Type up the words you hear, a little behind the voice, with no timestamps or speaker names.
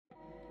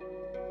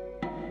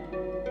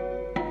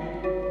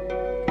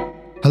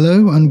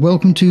Hello and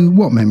welcome to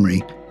What Memory,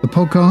 the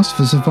podcast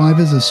for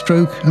survivors of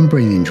stroke and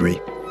brain injury.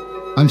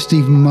 I'm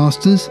Stephen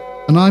Masters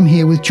and I'm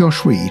here with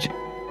Josh Reed.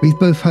 We've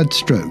both had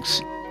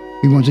strokes.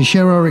 We want to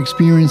share our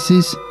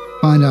experiences,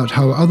 find out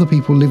how other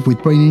people live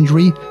with brain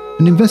injury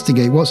and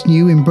investigate what's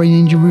new in brain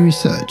injury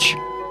research.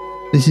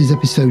 This is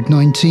episode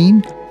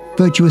 19,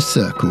 Virtuous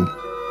Circle.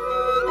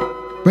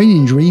 Brain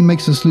injury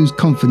makes us lose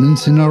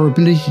confidence in our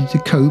ability to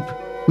cope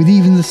with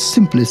even the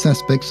simplest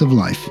aspects of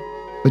life.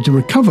 But to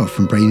recover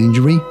from brain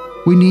injury,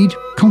 we need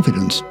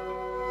confidence.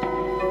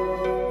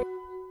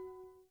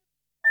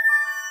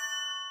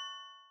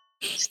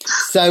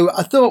 So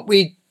I thought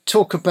we'd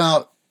talk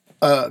about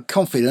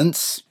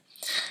confidence,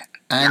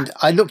 and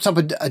I looked up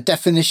a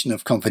definition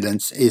of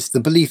confidence is the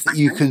belief that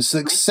you can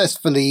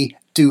successfully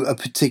do a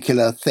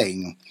particular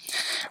thing,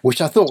 which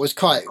I thought was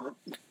quite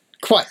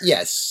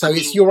yes. So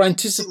it's your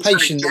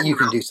anticipation that you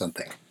can do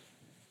something.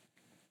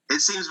 It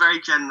seems very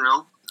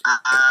general.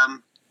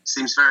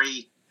 Seems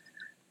very.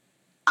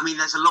 I mean,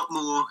 there's a lot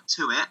more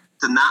to it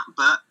than that,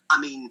 but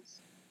I mean,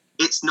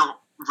 it's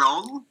not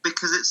wrong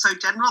because it's so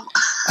general.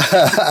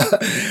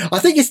 I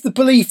think it's the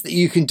belief that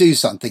you can do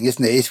something,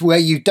 isn't it? It's where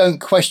you don't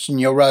question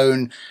your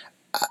own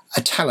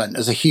talent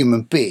as a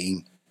human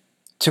being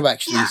to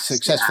actually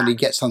successfully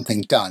get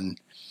something done.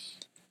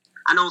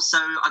 And also,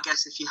 I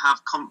guess if you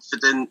have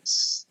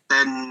confidence,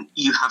 then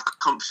you have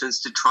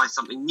confidence to try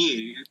something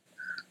new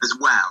as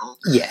well.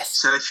 Yes.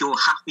 So if you're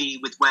happy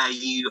with where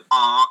you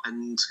are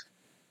and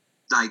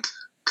like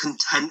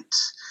content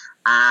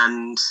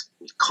and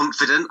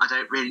confident, I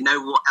don't really know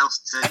what else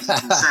to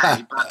even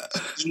say, but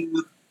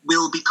you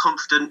will be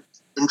confident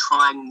in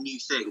trying new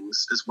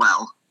things as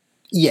well.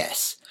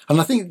 Yes.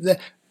 And I think that,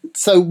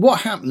 so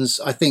what happens,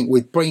 I think,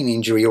 with brain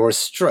injury or a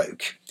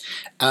stroke,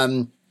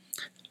 even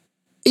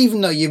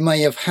though you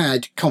may have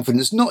had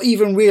confidence, not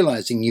even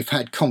realising you've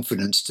had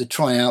confidence to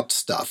try out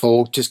stuff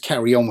or just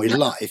carry on with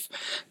life,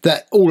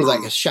 that all of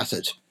that gets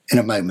shattered in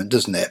a moment,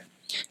 doesn't it?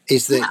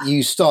 Is that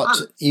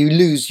you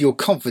lose your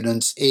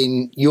confidence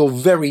in your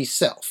very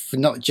self,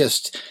 not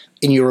just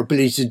in your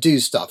ability to do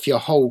stuff. Your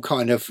whole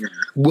kind of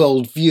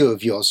world view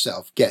of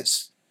yourself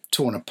gets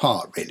torn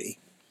apart, really.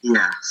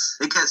 Yes,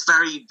 it gets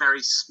very,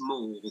 very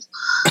small.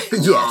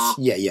 Yes,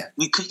 yeah.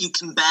 You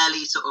can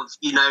barely sort of,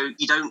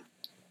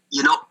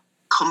 you're not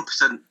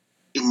competent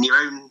in your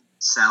own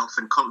self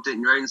and confident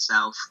in your own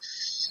self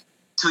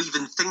to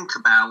even think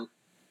about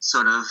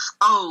sort of,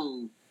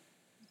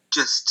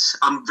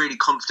 I'm really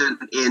confident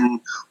in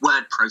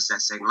word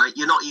processing. Like,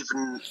 you're not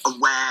even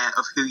aware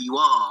of who you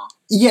are.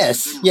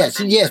 Yes.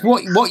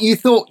 What you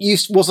thought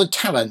was a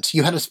talent,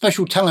 you had a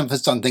special talent for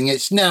something,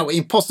 it's now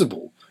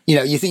impossible. You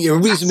know, you think you're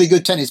a reasonably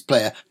good tennis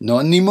player.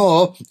 Not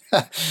anymore.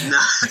 No.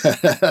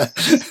 Yeah,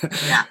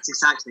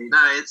 exactly.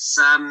 No, it's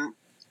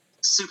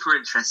super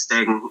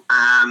interesting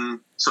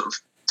sort of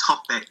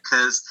topic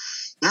because,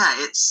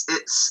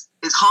 it's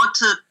hard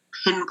to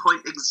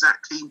pinpoint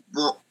exactly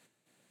what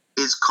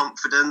is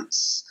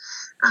confidence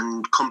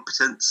and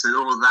competence and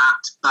all of that,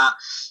 but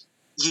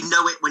you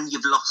know it when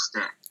you've lost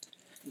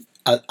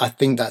it. I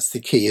think that's the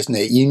key, isn't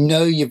it? You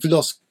know you've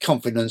lost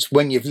confidence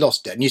when you've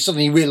lost it, and you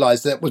suddenly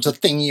realise that was a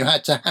thing you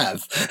had to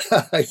have.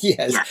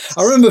 Yes.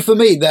 I remember for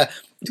me that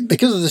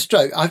because of the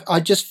stroke, I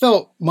just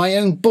felt my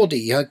own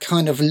body had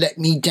kind of let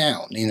me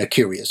down in a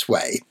curious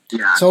way.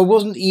 Yeah. So I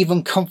wasn't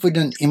even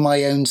confident in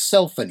my own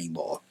self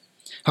anymore.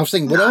 I was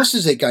thinking, what else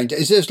is it going to?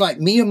 Is it like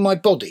me and my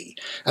body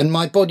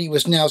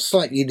was now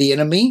slightly the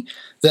enemy?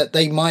 That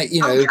they might,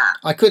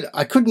 I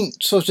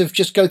couldn't sort of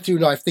just go through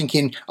life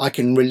thinking I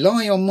can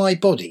rely on my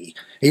body.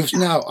 It was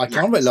now I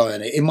can't rely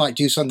on it. It might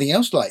do something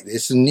else like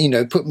this, and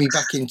put me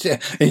back into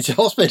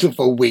hospital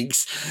for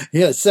weeks.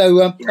 Yeah,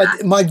 so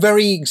my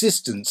very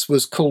existence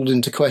was called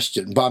into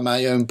question by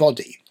my own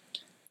body.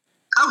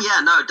 Oh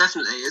yeah, no,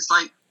 definitely. It's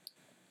like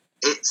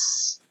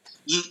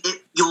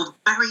you're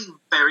very,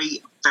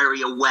 very,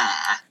 very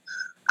aware,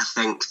 I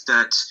think,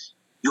 that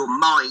your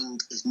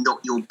mind is not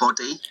your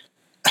body.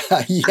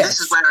 Yes. And this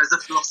is where, as a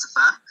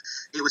philosopher,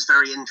 it was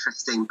very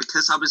interesting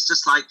because I was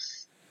just like,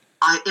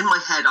 in my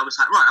head, I was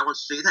like, right, I want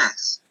to do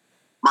this.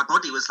 My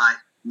body was like,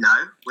 no,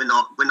 we're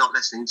not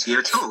listening to you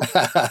at all.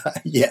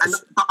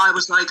 Yes. But I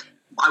was like,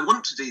 I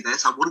want to do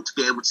this. I want to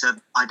be able to,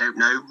 I don't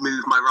know,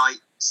 move my right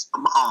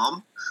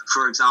arm,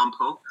 for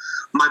example.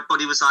 My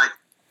body was like,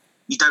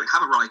 you don't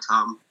have a right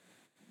arm.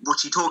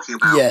 What are you talking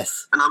about?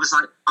 Yes. And I was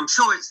like, I'm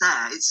sure it's there.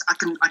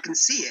 I can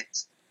see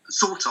it,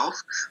 sort of.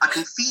 I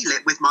can feel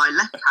it with my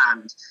left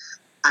hand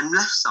and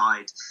left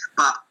side,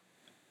 but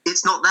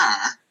it's not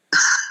there.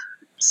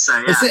 So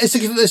yeah.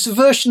 It's a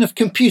version of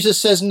computer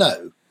says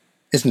no,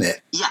 isn't it?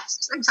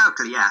 Yes,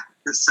 exactly. Yeah,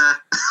 it's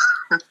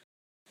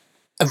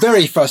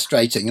very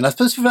frustrating. And I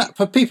suppose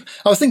for people,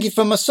 I was thinking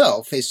for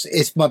myself,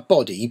 it's my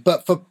body,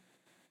 but for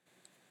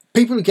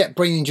people who get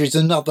brain injuries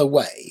another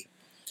way.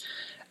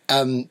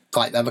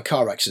 Like they have a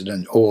car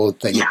accident or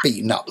they get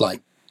beaten up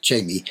like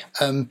Jamie.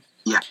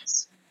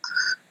 Yes.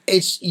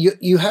 It's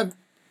you have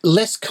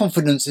less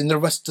confidence in the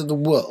rest of the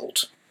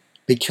world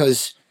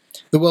because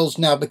the world's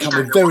now become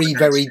a very,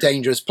 very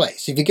dangerous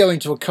place. If you go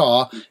into a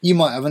car, you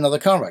might have another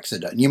car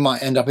accident. You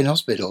might end up in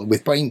hospital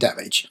with brain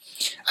damage.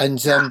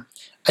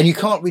 And you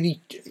can't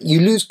really, you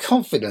lose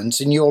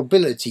confidence in your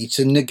ability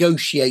to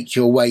negotiate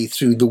your way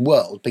through the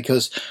world,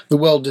 because the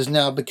world has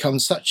now become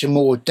such a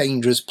more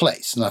dangerous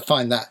place. And I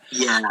find that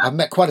I've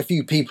met quite a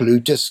few people who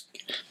just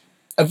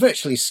are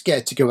virtually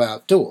scared to go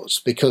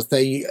outdoors because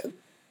they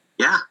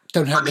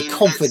don't have the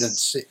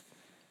confidence.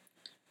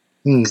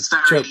 It's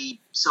very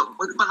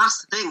but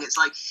that's the thing. It's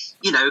like,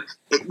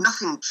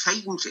 nothing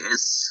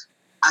changes.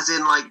 As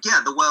in, like,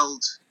 the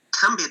world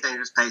can be a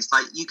dangerous place.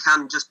 Like, you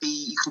can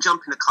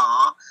jump in a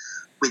car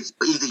with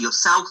either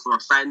yourself or a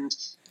friend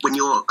when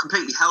you're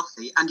completely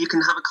healthy, and you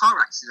can have a car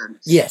accident.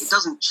 Yes, it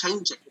doesn't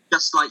change it. It's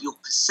just like your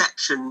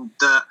perception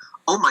that,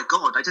 oh my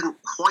God, I didn't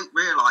quite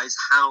realise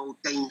how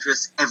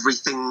dangerous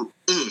everything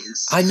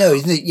is. I know,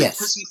 isn't it? Yes,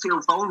 because you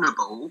feel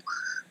vulnerable.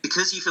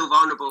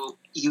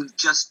 You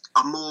just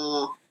are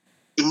more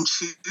in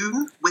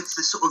tune with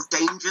the sort of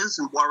dangers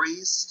and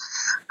worries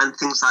and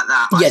things like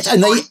that. Yes, I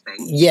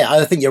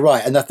think you're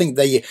right, and I think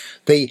the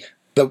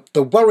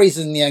worries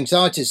and the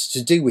anxieties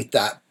to do with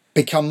that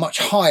become much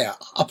higher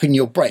up in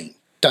your brain,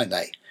 don't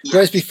they? Yes.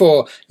 Whereas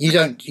before, you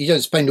don't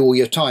spend all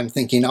your time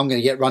thinking, I'm going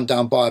to get run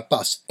down by a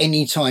bus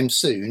anytime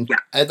soon. Yeah.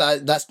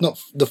 That's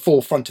not the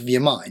forefront of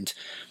your mind.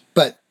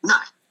 But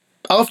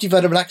after you've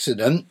had an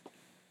accident,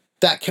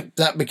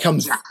 that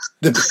becomes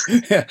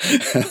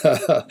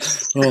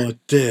oh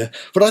dear.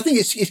 But I think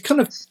it's kind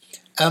of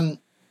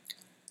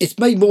it's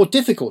made more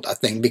difficult, I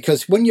think,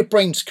 because when your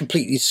brain's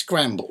completely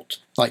scrambled,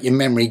 like your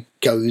memory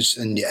goes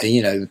and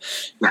you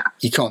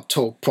can't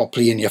talk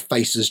properly and your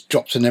face has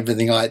dropped and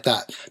everything like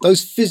that,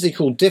 those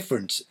physical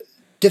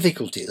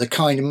difficulties are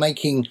kind of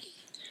making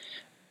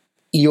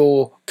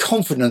your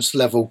confidence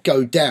level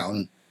go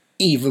down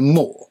even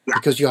more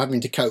because you're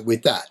having to cope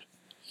with that.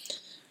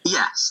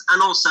 Yes,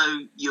 and also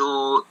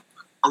you're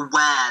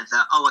aware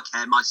that,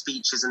 my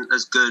speech isn't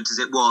as good as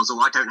it was,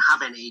 or I don't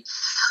have any.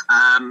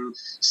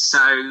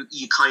 So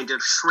you kind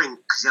of shrink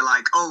because you're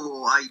like,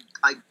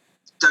 I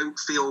don't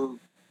feel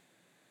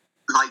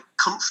like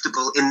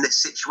comfortable in this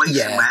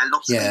situation where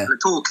lots of people are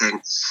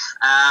talking.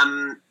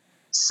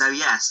 So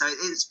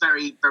it's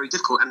very, very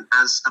difficult. And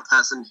as a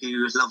person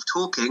who loved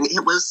talking,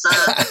 it was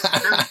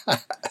very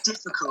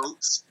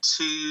difficult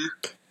to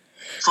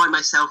find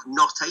myself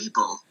not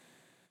able.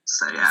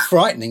 So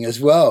frightening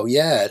as well,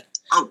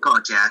 Oh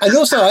God, yeah. And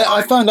also,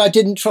 I found I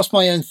didn't trust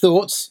my own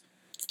thoughts.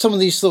 Some of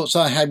these thoughts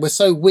I had were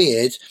so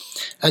weird,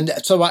 and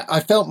so I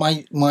felt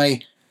I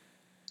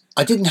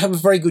didn't have a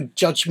very good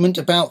judgment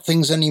about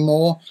things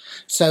anymore.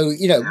 So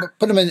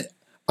but I mean,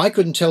 I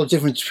couldn't tell the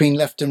difference between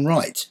left and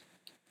right.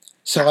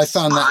 So I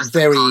found that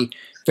very,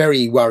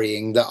 very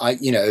worrying. That I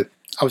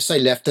would say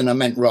left and I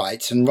meant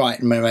right, and right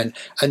and I meant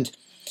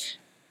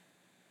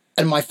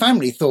and my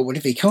family thought, well,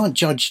 if you can't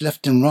judge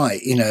left and right,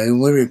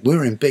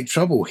 we're in big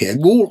trouble here.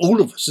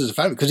 All of us as a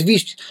family, because if you.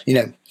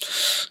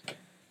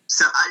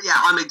 So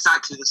I'm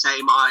exactly the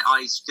same.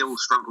 I still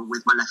struggle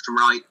with my left and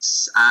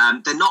rights.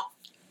 They're not.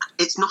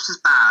 It's not as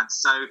bad.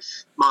 So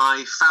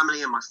my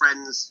family and my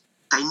friends,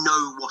 they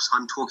know what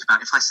I'm talking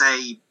about. If I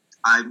say,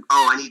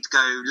 I need to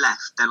go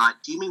left, they're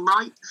like, do you mean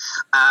right?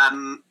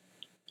 And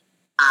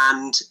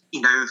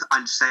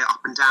I say up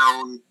and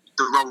down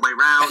the wrong way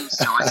round,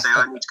 so I say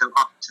I need to go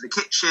up to the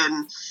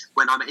kitchen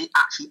when I'm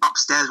actually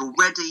upstairs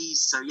already.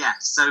 So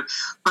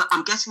but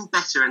I'm getting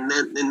better in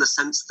the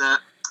sense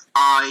that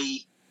I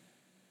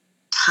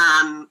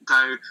can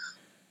go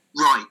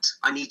right.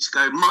 I need to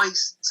go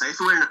so if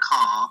we're in a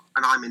car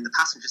and I'm in the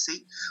passenger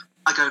seat,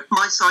 I go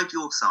my side,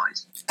 your side.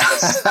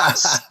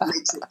 That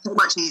makes it so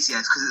much easier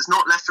because it's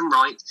not left and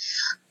right.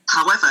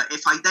 However,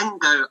 if I then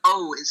go,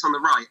 it's on the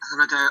right, and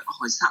then I go,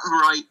 is that the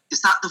right?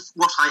 Is that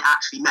what I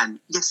actually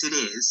meant? Yes, it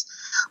is.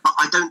 But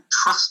I don't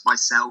trust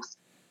myself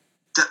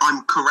that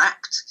I'm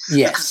correct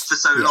because for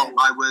so long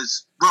I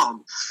was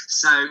wrong.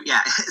 So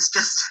it's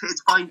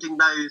finding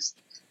those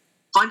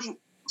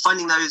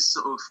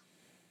sort of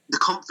the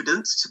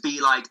confidence to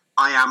be like,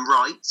 I am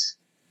right.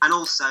 And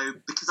also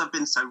because I've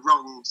been so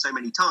wrong so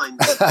many times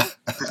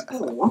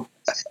before,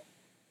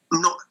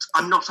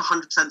 I'm not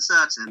 100%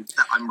 certain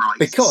that I'm right.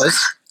 Because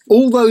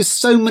all those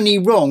so many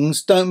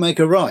wrongs don't make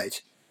a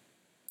right.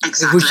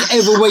 Exactly.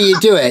 Whichever way you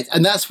do it.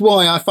 And that's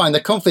why I find the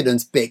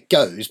confidence bit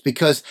goes,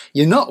 because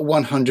you're not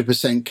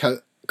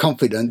 100%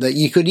 confident that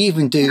you could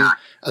even do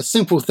a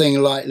simple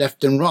thing like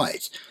left and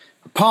right.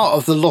 Part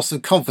of the loss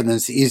of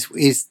confidence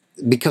is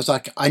because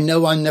I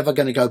know I'm never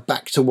going to go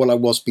back to what I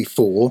was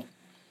before.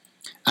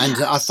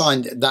 And I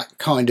find that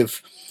kind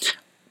of,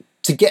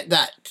 to get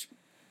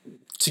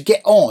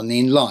on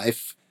in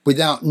life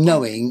without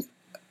knowing,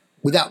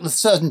 without the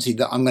certainty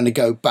that I'm going to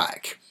go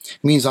back,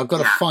 means I've got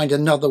to find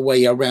another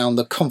way around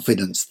the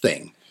confidence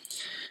thing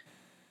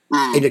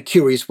in a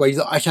curious way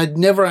that I had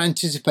never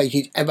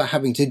anticipated ever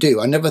having to do.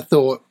 I never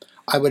thought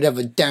I would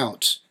ever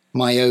doubt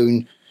my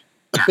own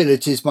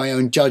abilities, my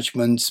own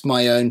judgments,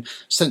 my own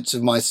sense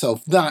of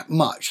myself that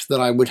much that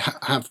I would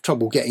have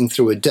trouble getting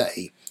through a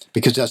day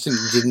because I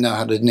simply didn't know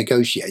how to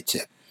negotiate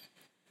it.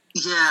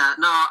 Yeah,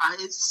 no,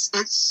 it's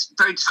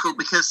very difficult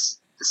because,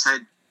 so,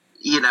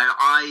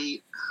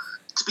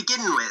 to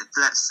begin with,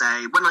 let's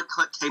say, when I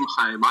came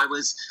home, I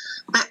was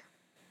a bit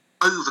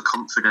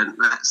overconfident,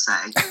 let's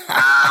say.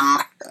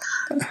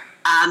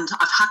 And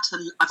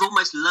I've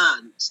almost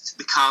learned to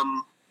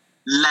become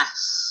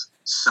less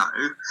so,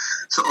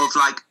 so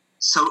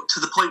to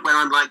the point where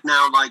I'm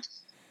now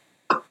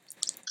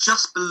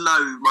just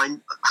below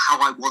how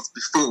I was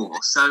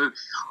before. So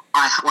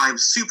I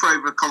was super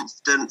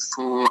overconfident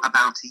for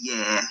about a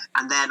year,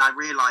 and then I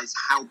realised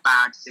how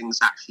bad things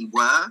actually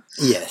were.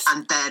 Yes.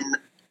 And then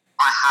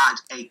I had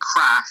a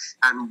crash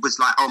and was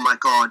like, oh my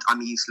God,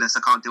 I'm useless, I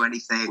can't do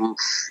anything,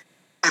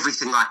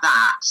 everything like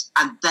that.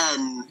 And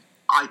then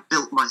I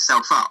built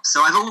myself up.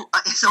 So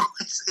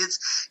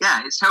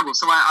it's terrible.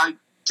 So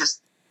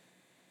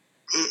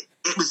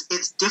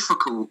it's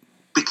difficult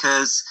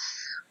because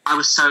I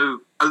was so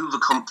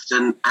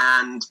overconfident,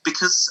 and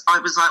because I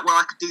was like, well,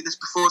 I could do this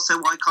before, so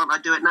why can't I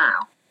do it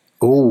now?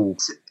 Oh,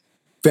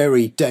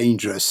 very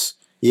dangerous.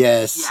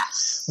 Yes.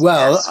 Yes.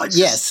 Well,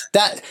 yes.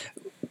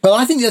 But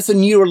I think that's a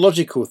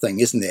neurological thing,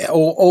 isn't it?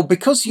 Or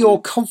because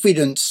your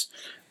confidence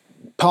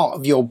part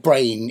of your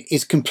brain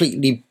is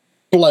completely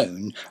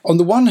blown. On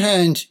the one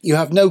hand, you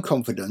have no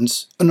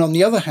confidence, and on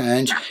the other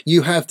hand,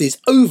 you have this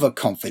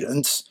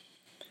overconfidence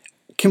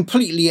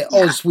completely at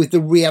odds with the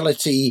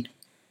reality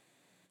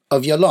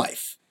of your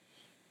life.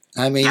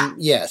 I mean,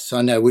 yes,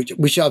 I know,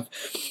 which I've...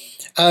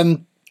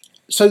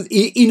 so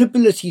the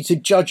inability to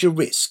judge a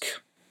risk,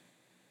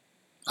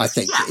 I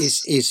think,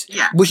 is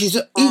which is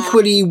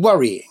equally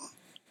worrying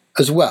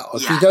as well.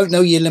 If you don't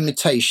know your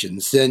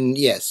limitations, then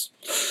yes,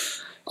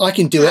 I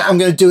can do it. I'm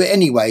going to do it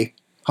anyway.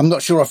 I'm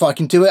not sure if I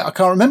can do it. I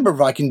can't remember if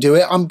I can do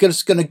it. I'm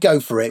just going to go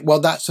for it. Well,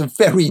 that's a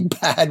very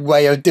bad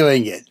way of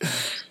doing it.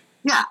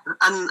 Yeah,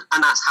 and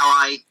that's how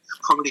I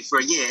probably for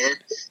a year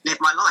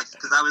lived my life,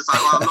 because I was like,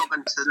 well, I'm not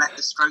going to let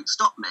the stroke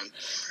stop me. And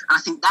I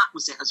think that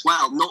was it as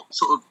well, not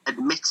sort of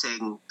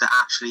admitting that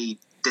actually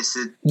this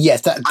is...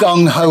 Yes, that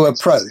gung-ho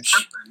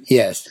approach.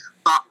 Yes.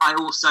 But I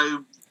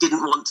also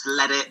didn't want to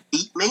let it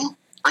beat me,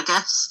 I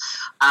guess.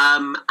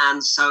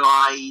 And so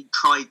I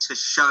tried to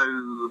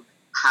show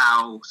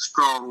how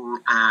strong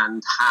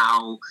and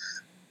how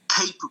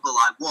capable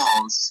I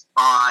was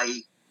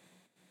by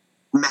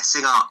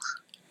messing up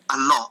a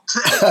lot.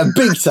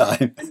 Big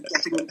time. And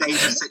getting in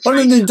dangerous situations. On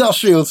an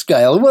industrial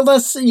scale. Well,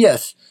 that's,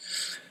 yes.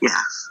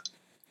 Yeah.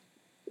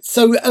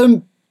 So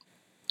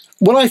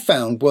what I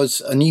found was,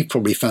 and you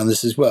probably found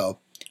this as well,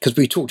 because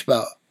we talked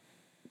about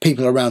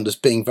people around us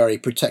being very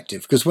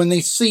protective, because when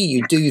they see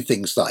you do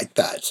things like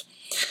that,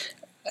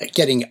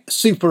 getting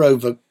super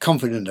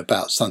overconfident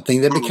about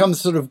something, they become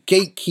sort of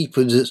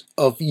gatekeepers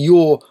of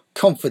your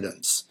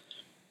confidence.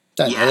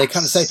 Don't they? They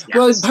kind of say,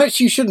 well,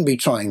 perhaps you shouldn't be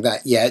trying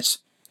that yet.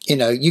 You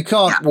know, you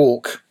can't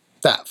walk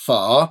that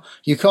far.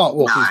 You can't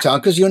walk in town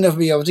because you'll never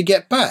be able to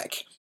get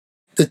back.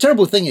 The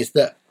terrible thing is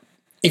that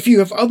if you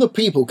have other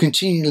people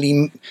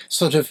continually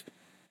sort of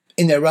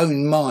in their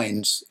own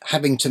minds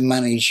having to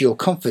manage your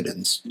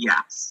confidence,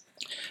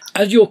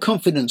 as your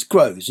confidence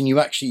grows and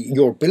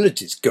your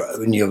abilities grow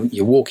and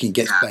your walking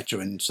gets better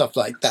and stuff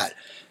like that,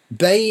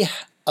 they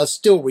are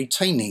still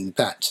retaining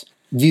that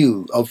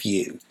view of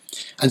you.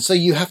 And so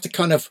you have to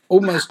kind of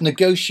almost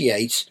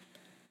negotiate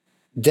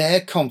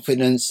their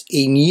confidence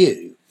in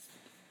you.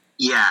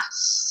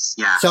 Yes.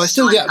 So I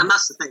still get... And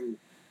that's the thing.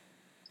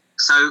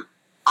 So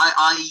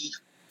I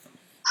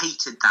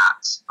hated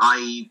that.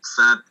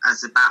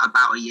 As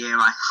about a year,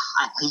 I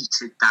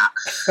hated that.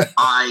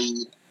 I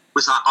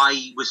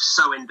was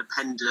so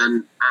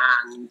independent,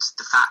 and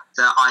the fact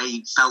that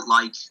I felt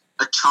like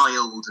a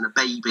child and a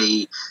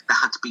baby that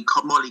had to be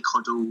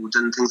mollycoddled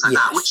and things like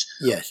that, which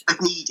I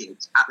needed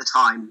at the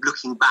time,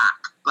 looking back.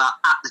 But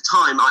at the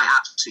time, I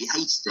absolutely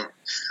hated it.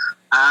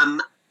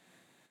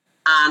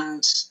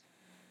 And,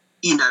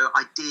 you know,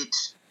 I did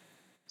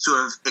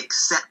sort of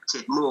accept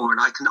it more, and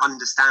I can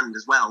understand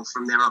as well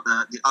from the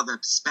other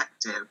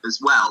perspective as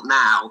well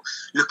now,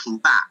 looking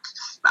back.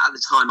 But at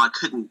the time, I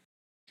couldn't.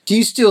 Do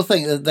you still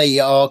think that they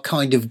are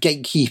kind of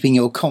gatekeeping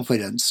your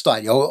confidence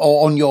slightly,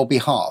 or on your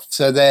behalf?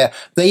 So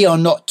they are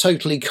not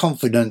totally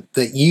confident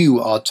that you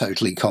are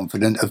totally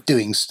confident of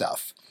doing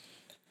stuff?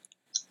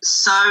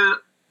 So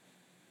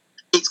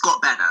it's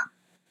got better,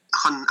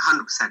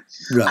 100%.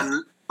 Right.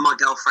 And my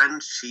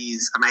girlfriend,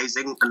 she's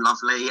amazing and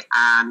lovely,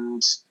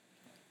 and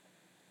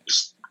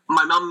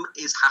my mum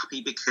is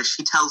happy because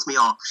she tells me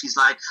off. She's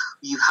like,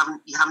 you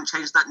haven't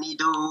changed that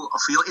needle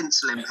for your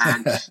insulin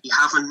pen. Have you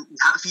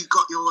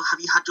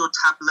had your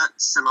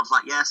tablets? And I was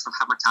like, yes, I've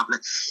had my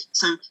tablet.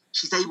 So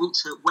she's able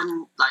to,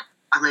 when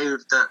I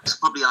moved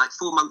probably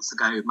 4 months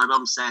ago, my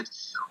mum said,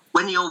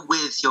 when you're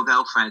with your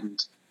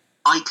girlfriend,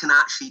 I can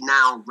actually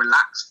now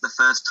relax for the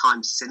first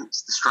time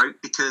since the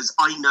stroke, because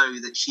I know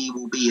that she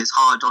will be as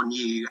hard on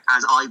you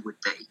as I would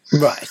be.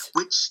 Right.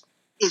 Which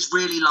is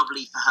really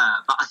lovely for her.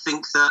 But I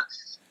think that,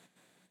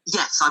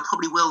 yes, I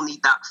probably will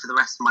need that for the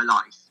rest of my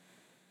life.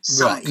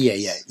 Right,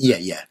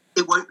 yeah.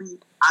 It won't be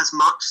as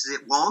much as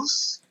it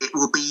was. It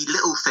will be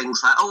little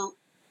things like, oh,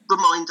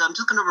 reminder. I'm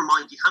just going to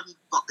remind you, have you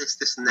got this,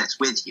 this, and this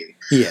with you?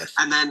 Yes.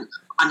 And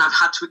I've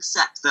had to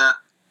accept that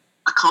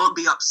I can't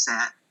be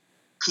upset.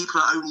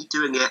 People are only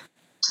doing it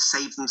to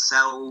save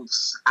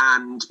themselves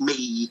and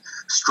me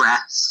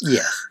stress.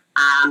 Yes.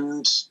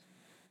 And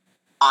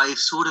I've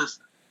sort of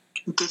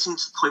getting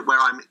to the point where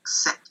I'm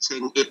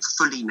accepting it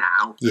fully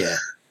now. Yeah.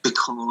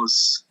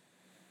 Because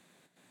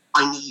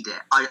I need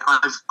it.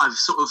 I've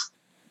sort of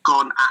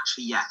gone,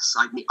 actually, yes,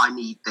 I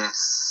need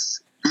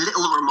this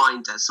little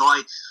reminder. So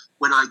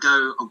when I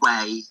go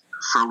away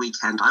for a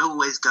weekend, I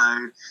always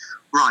go,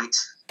 right,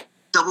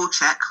 double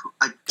check.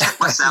 I check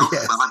myself,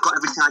 Yes. but I've got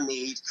everything I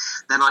need.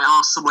 Then I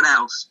ask someone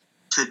else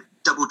to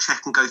double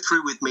check and go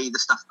through with me the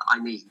stuff that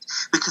I need,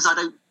 because I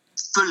don't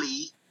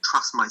fully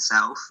trust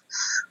myself.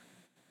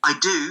 I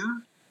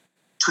do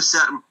to a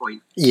certain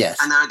point. Yes.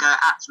 And then I go,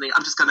 actually,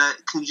 I'm just going to,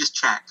 can you just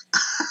check?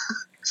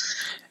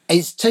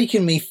 It's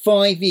taken me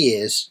 5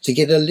 years to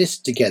get a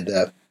list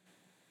together.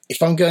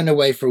 If I'm going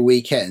away for a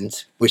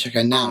weekend, which I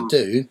can now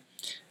do,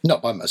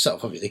 not by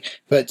myself, obviously,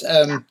 but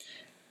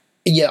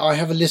yeah, I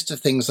have a list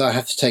of things that I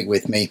have to take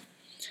with me,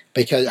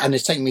 and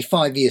it's taken me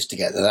 5 years to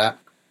get to that.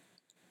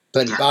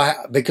 But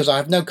because I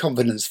have no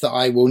confidence that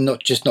I will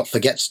not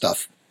forget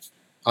stuff.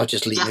 I'll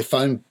just leave my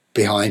phone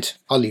behind.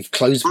 I'll leave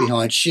clothes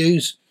behind,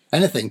 shoes,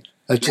 anything.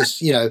 I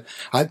just,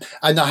 I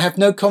have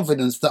no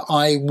confidence that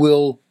I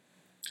will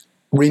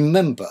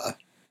remember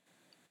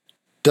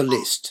the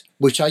list,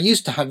 which I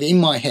used to have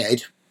in my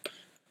head.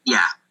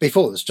 Yeah.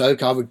 Before the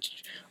stroke,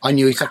 I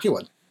knew exactly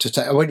what to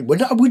take. I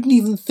wouldn't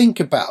even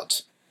think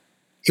about.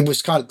 It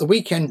was kind of the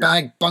weekend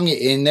bag, bung it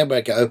in, there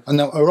we go, and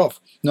then we're off.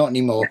 Not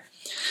anymore.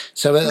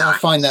 So I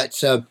find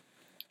that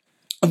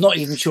I'm not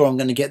even sure I'm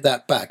going to get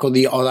that back, or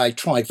I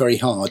tried very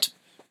hard.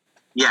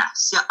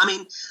 Yes, yeah. I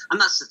mean, and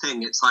that's the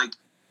thing. It's like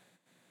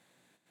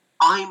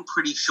I'm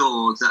pretty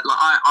sure that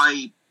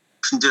I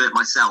can do it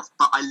myself,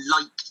 but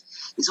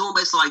it's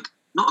almost like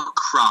not a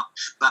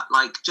crutch, but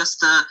like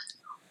just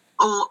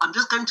I'm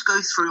just going to go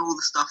through all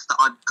the stuff that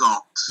I've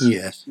got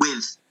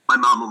with my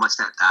mum or my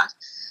stepdad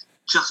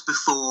just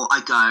before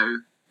I go,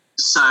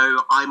 so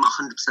I'm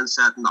 100%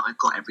 certain that I've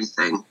got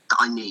everything that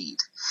I need.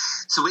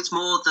 So it's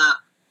more that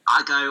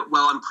I go,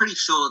 well, I'm pretty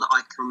sure that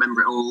I can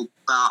remember it all,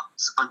 but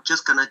I'm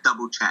just going to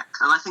double check.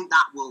 And I think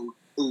that will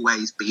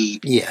always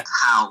be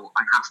how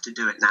I have to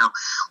do it now,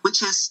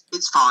 which is,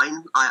 it's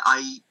fine.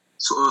 I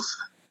sort of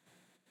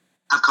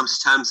have come to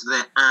terms with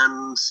it,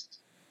 and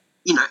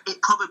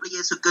it probably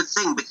is a good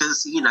thing,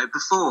 because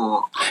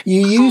before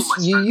you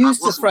use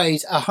the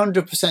phrase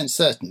 100%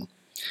 certain,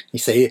 you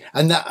see,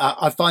 and that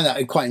I find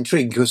that quite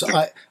intriguing, because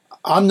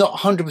I'm not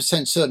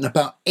 100% certain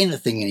about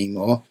anything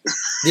anymore.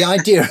 The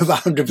idea of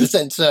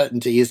 100%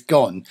 certainty is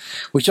gone,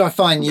 which I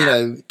find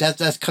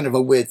that's kind of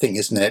a weird thing,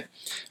 isn't it?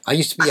 I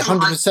used to be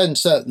 100%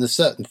 certain of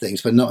certain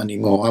things, but not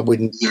anymore. I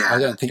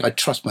don't think I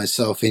trust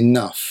myself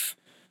enough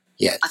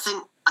yet. I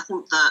think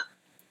that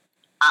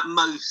at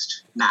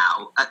most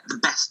now, at the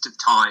best of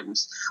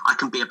times, I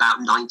can be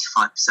about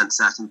 95%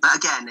 certain. But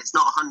again, it's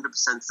not 100%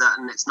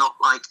 certain. It's not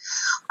like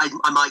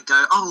I might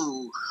go,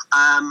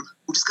 I'm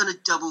just going to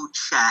double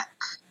check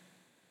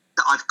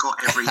that I've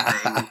got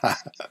everything.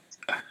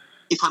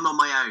 If I'm on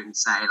my own,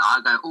 say,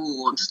 I go,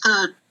 I'm just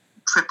going to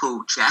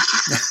triple check.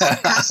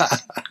 Because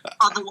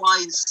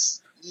otherwise,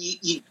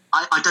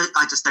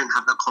 I just don't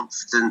have that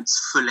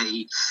confidence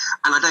fully,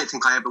 and I don't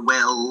think I ever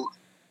will.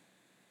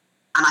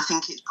 And I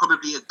think it's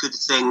probably a good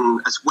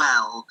thing as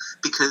well,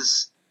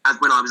 because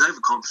when I was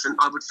overconfident,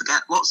 I would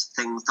forget lots of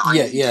things that I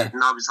needed,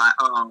 and I was like,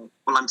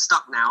 I'm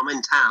stuck now. I'm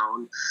in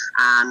town,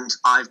 and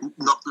I've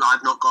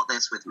not got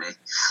this with me.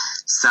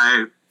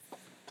 So,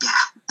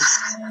 yeah.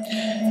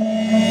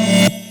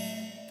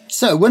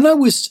 So when I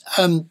was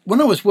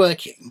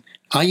working,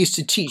 I used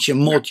to teach a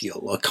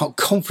module, a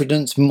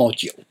confidence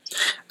module,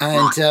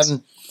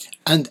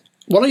 and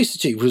what I used to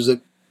teach was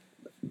that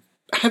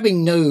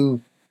having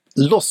no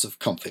loss of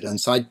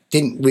confidence, I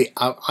didn't.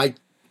 I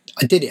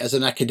did it as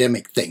an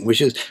academic thing, which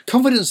is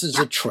confidence is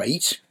a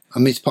trait. I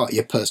mean, it's part of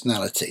your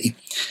personality.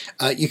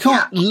 You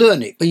can't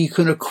learn it, but you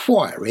can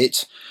acquire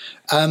it.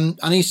 And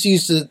I used to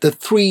use the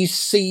 3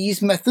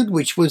 C's method,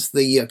 which was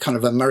the kind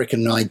of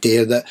American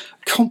idea that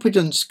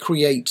competence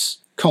creates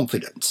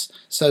confidence.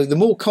 So the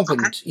more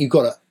confident you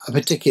got a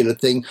particular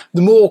thing,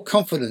 the more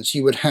confidence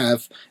you would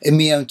have in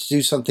being able to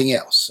do something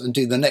else and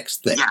do the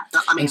next thing.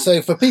 And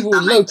so for people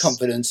with low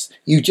confidence,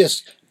 you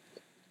just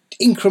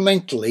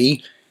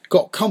incrementally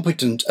got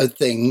competent at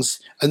things,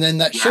 and then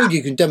that showed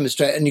you can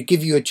demonstrate, and it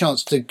give you a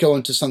chance to go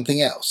on to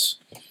something else.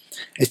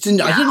 I didn't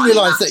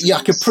realise that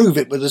I could prove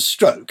it with a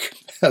stroke.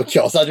 Oh,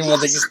 God, I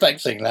wasn't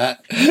expecting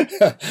that.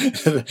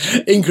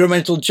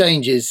 Incremental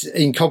changes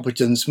in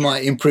competence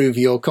might improve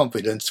your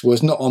confidence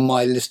was not on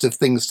my list of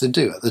things to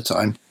do at the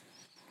time.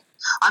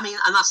 I mean,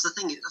 and that's the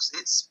thing.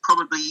 It's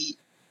probably,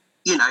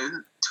 to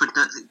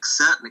a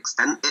certain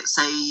extent, it's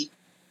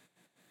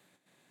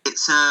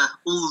a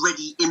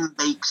already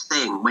in-baked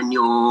thing when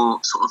you're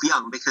sort of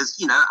young, because,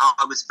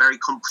 I was a very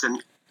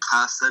confident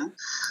person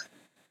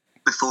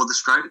before the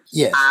stroke.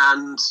 Yes.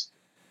 And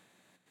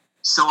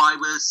so I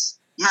was,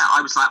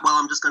 I was like, well,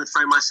 I'm just going to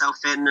throw myself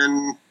in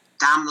and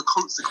damn the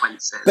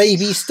consequences.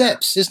 Baby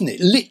steps, isn't it?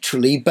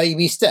 Literally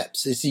baby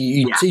steps.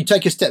 You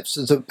take your steps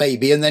as a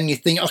baby, and then you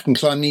think, I can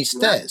climb these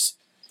stairs.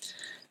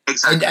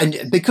 Exactly.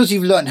 And because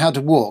you've learned how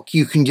to walk,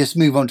 you can just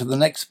move on to the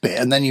next bit,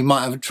 and then you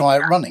might have a try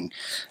at running.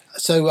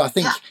 So I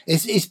think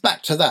it's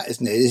back to that,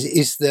 isn't it?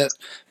 Is that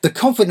the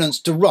confidence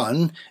to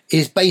run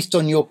is based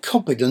on your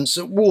competence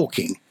at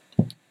walking.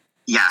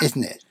 Yeah.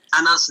 Isn't it?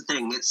 And that's the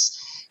thing.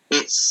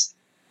 It's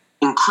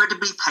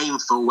incredibly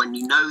painful when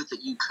you know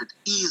that you could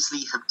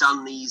easily have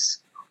done these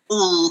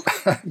all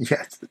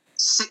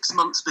 6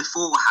 months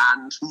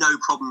beforehand, no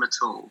problem at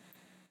all.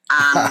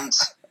 And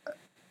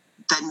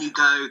then you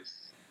go,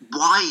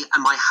 why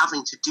am I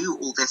having to do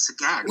all this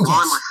again?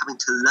 Why am I having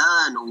to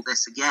learn all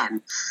this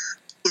again?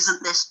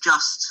 Isn't this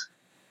just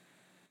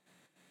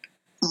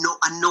not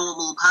a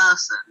normal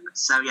person?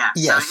 So,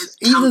 Yes.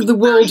 Either the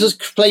world has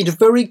played a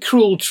very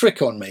cruel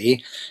trick on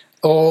me,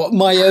 or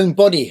my own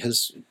body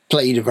has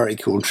played a very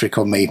cruel trick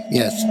on me.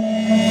 Yes.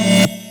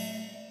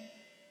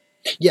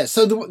 Yeah,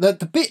 so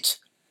the bit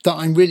that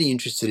I'm really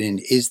interested in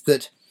is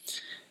that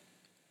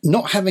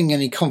not having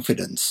any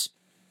confidence,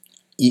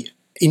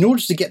 in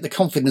order to get the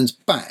confidence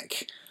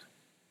back,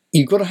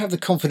 you've got to have the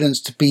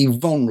confidence to be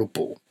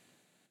vulnerable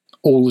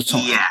all the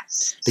time.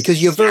 Yes.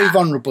 Because you're very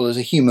vulnerable as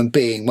a human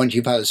being once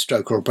you've had a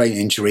stroke or a brain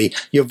injury.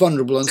 You're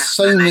vulnerable on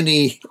so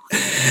many...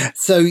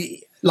 So,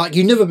 like,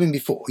 you've never been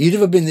before. You've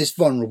never been this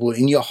vulnerable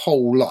in your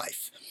whole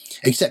life.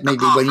 Except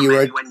maybe when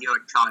you're a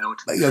child.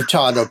 You're a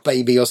child or a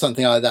baby or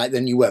something like that,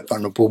 then you weren't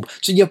vulnerable.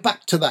 So you're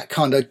back to that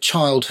kind of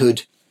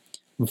childhood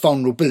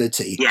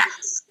vulnerability.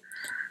 Yes.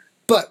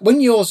 But when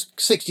you're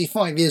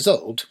 65 years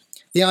old,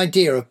 the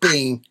idea of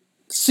being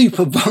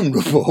super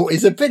vulnerable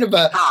is a bit of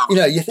a,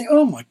 you think,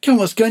 oh my God,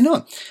 what's going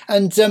on?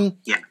 And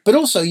but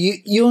also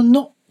you're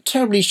not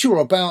terribly sure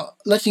about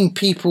letting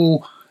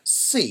people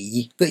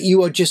see that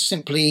you are just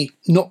simply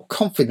not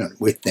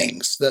confident with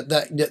things.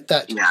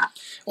 That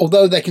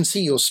although they can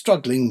see you're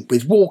struggling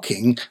with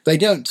walking, they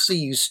don't see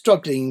you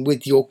struggling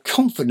with your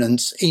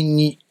confidence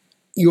in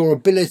your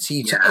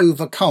ability to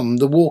overcome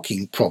the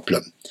walking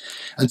problem.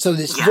 And so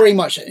it's very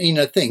much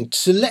thing.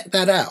 To let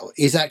that out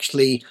is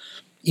actually,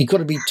 you've got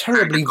to be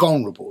terribly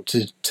vulnerable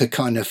to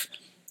kind of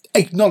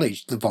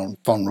acknowledge the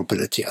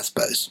vulnerability, I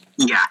suppose.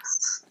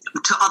 Yes.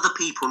 To other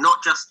people,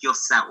 not just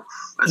yourself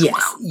as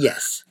well.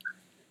 Yes.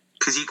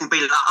 Because you can be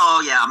like,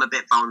 oh yeah, I'm a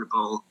bit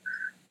vulnerable,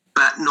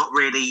 but not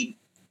really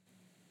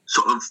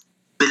sort of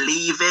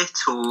believe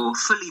it or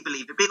fully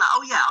believe it. Be like,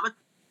 oh yeah, I'm a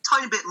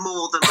tiny bit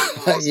more than I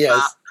was,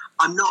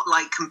 but I'm not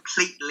like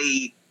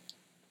completely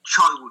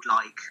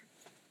childlike.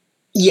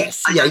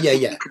 Yes, I don't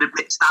think you could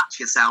admit that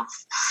to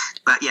yourself,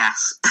 but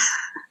yes.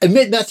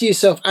 Admit that to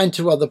yourself and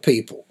to other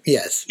people,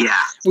 yes.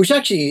 Yeah. Which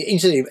actually,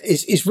 incidentally,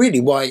 is really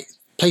why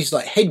places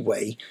like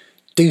Headway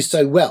do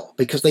so well,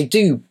 because they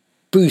do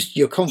boost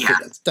your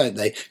confidence, don't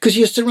they? Because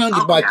you're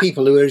surrounded by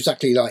people who are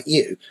exactly like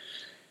you.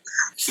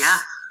 Yeah.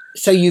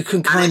 So you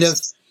can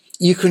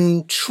you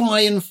can try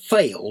and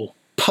fail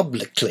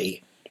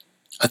publicly.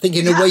 I think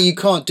in a way you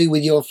can't do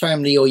with your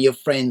family or your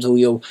friends or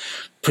your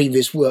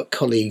previous work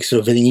colleagues sort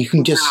of thing. You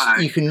can just,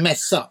 you can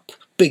mess up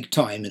big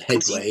time at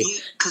Headway.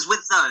 Because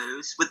with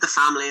those, with the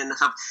family and the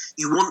stuff,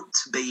 you want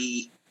to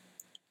be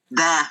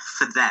there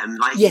for them,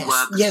 like you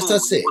were before. Yes,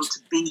 that's it. You want to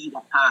be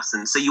that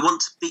person. So you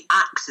want to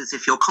act as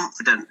if you're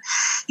confident.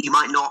 You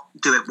might not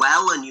do it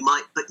well, and you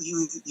might, but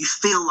you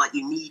feel like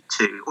you need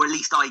to, or at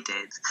least I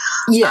did.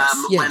 Yes,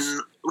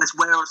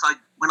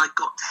 When I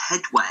got to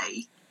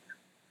Headway,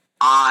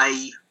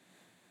 I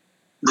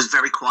was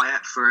very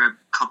quiet for a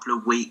couple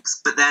of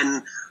weeks, but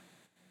then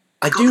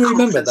I do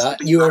remember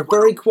that you were a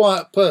very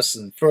quiet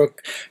person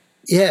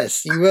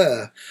yes, you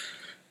were.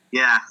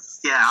 Yeah.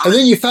 And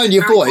then you found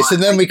your voice, quiet,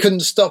 and then we couldn't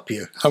stop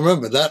you. I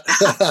remember that.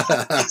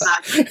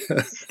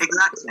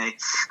 Exactly.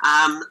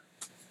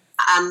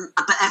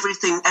 But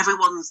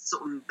everyone's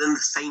sort of in the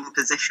same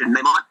position.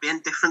 They might be in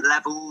different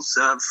levels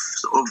of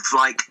sort of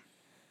like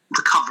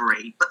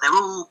recovery, but they're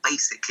all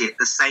basically at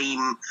the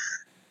same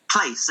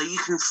place. So you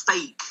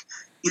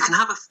can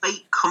have a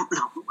fake,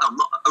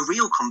 not a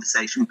real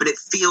conversation, but it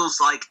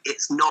feels like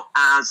it's not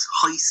as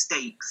high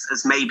stakes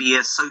as maybe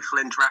a social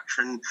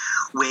interaction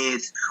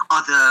with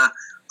other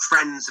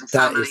friends and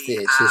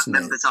family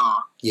members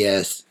are.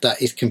 Yes,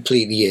 that is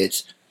completely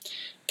it.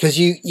 Because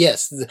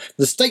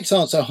the stakes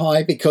aren't so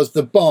high because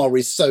the bar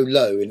is so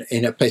low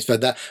in a place like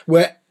that.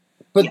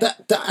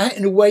 That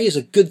in a way is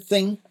a good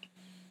thing.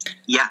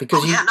 Yeah.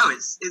 Because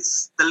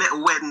it's the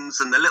little wins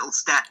and the little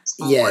steps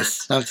forward.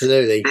 Yes,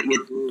 absolutely. That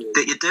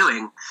you're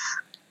doing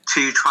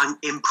to try and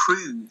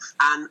improve,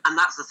 and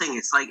that's the thing.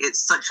 It's like it's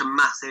such a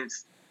massive.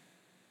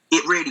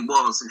 It really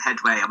was in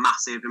Headway a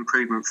massive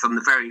improvement from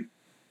the very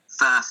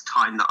first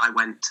time that I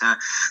went to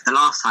the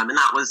last time, and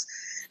that was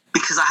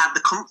because I had the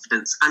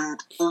confidence,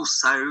 and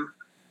also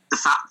the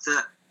fact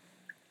that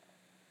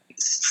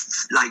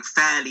like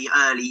fairly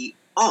early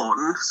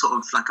on, sort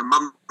of like a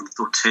month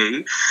or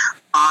two,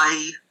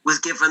 I was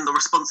given the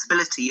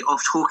responsibility of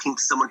talking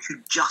to someone who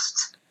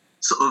just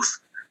sort of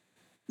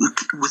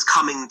was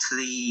coming to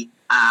the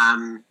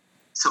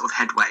sort of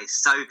headway.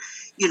 So,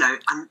 and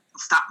the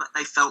fact that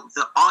they felt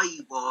that I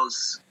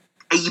was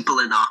able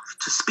enough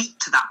to speak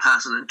to that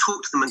person and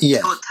talk to them and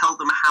tell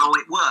them how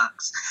it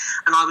works.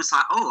 And I was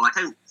like, I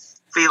don't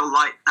feel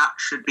like that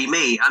should be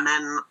me. And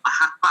then I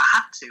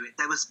had to.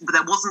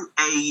 There wasn't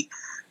a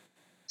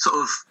sort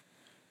of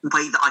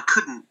way that I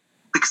couldn't,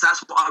 because that's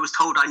what I was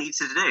told I needed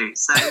to do.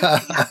 So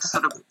you have to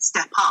sort of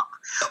step up,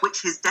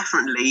 which is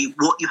definitely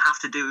what you have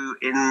to do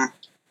in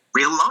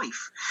real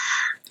life,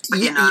 but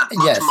in a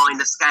much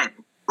minor scale.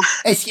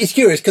 It's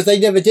curious because they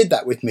never did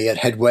that with me at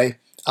Headway.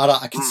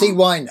 I can see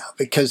why now,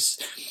 because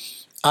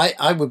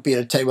I would be at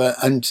a table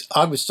and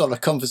I would start a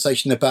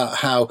conversation about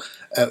how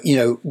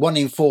 1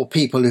 in 4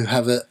 people who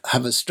have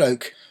a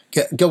stroke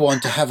go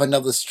on to have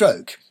another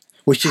stroke,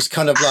 which is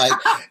kind of like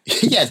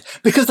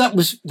because that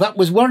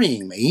was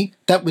worrying me.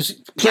 That was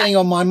playing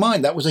on my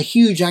mind. That was a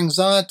huge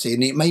anxiety,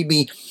 and it made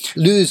me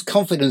lose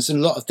confidence in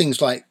a lot of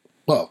things like,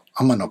 well,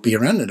 I might not be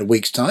around in a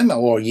week's time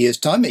or a year's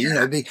time,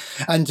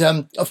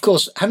 and of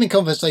course, having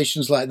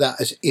conversations like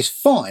that is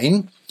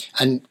fine,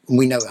 and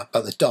we know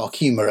about the dark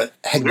humour at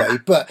Headway,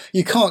 but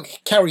you can't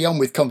carry on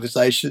with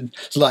conversations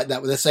like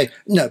that where they say,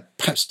 no,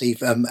 perhaps Steve,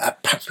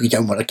 perhaps we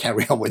don't want to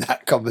carry on with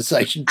that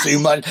conversation too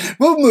much.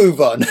 We'll move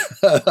on.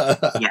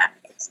 Yeah,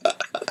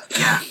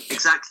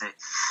 exactly.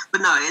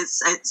 But no,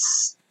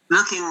 it's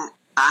looking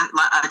back,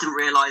 like I didn't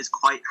realise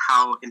quite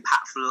how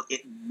impactful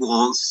it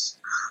was.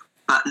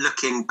 But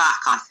looking back,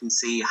 I can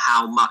see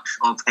how much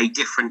of a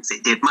difference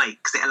it did make,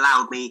 because it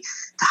allowed me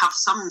to have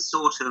some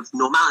sort of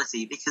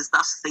normality, because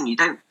that's the thing, you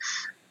don't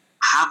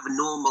have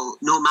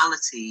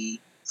normality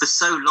for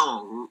so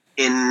long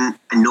in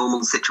a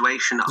normal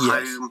situation at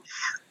home,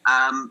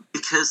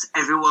 because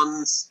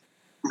everyone's,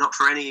 not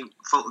for any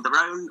fault of their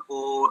own,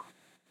 or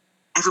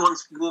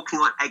everyone's walking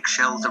on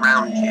eggshells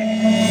around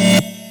you.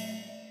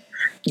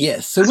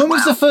 Yes. So when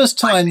was the first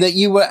time that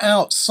you were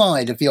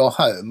outside of your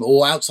home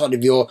or outside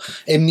of your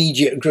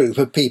immediate group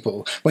of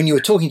people, when you were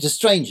talking to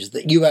strangers,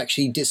 that you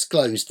actually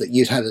disclosed that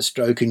you'd had a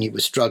stroke and you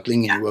were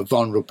struggling and you were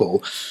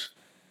vulnerable?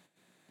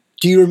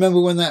 Do you remember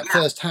when that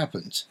first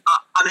happened?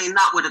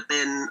 That would have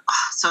been...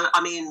 So,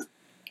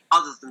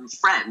 other than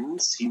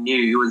friends who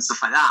knew and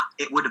stuff like that,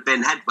 it would have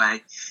been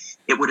Headway.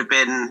 It would have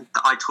been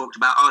that I talked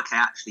about,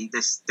 actually,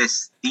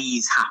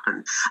 these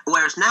happen.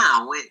 Whereas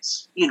now,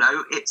 it's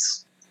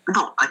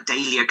not a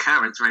daily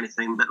occurrence or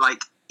anything, but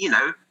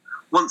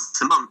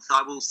once a month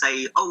I will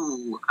say,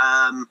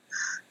 I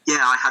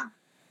had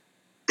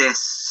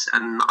this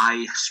and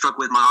I struggle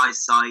with my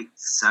eyesight.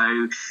 So,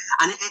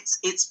 and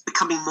it's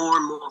becoming more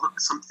and more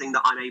something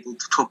that I'm able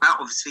to talk about.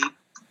 Obviously, the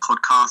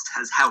podcast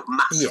has helped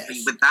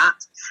massively with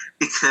that,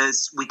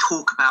 because we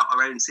talk about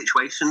our own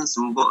situations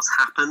and what's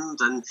happened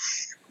and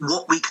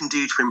what we can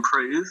do to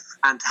improve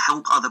and to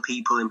help other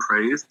people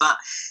improve. But,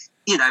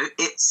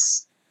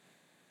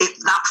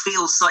 that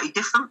feels slightly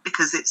different,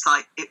 because it's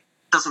like, it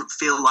doesn't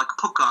feel like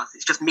a podcast.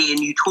 It's just me and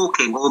you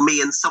talking, or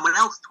me and someone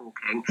else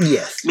talking.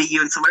 Yes. Me, you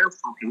and someone else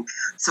talking.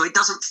 So it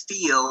doesn't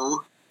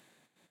feel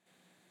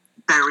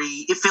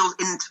it feels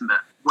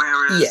intimate.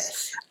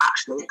 Whereas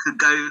actually it could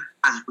go,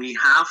 as we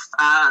have,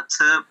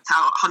 to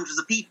hundreds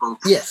of people.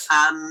 Yes.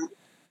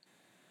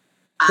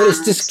 But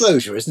it's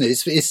disclosure, isn't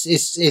it?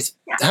 It's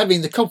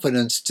having the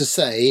confidence to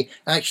say,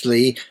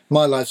 actually,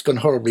 my life's gone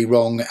horribly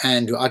wrong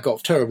and I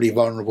got terribly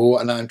vulnerable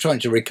and I'm trying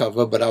to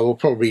recover, but I will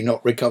probably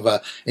not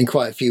recover in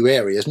quite a few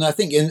areas. And I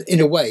think in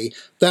a way,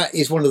 that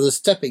is one of the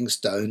stepping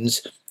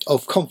stones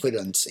of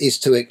confidence, is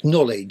to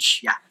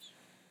acknowledge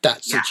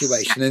that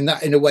situation. And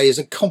that, in a way, is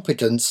a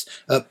competence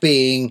at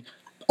being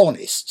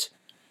honest.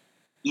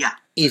 Yeah.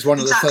 Is one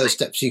of the first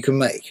steps you can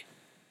make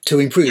to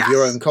improve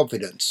your own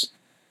confidence.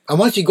 And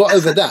once you got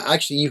over that,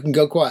 actually, you can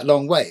go quite a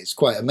long way. It's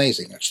quite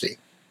amazing, actually.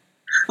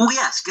 Well,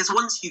 yes, because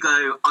once you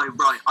go,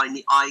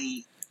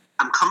 I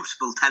am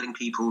comfortable telling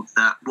people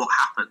that what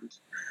happened,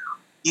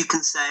 you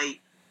can say,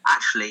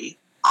 actually,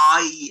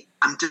 I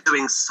am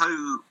doing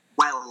so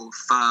well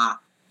for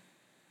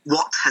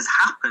what has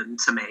happened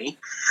to me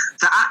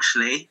that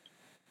actually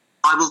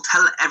I will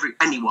tell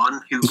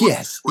anyone who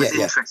was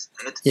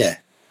interested,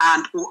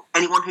 and or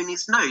anyone who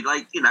needs to know.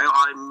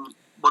 I'm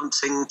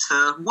wanting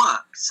to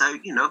work, so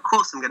of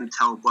course I'm going to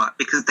tell work,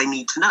 because they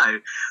need to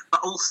know.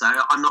 But also,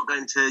 I'm not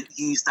going to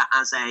use that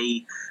as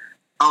I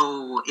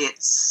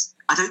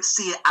don't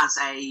see it as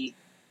a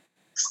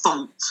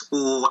fault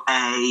or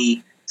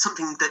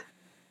something that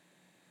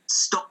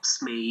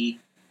stops me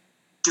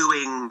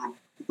doing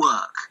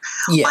work.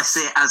 I see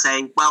it as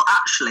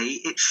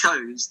actually it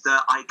shows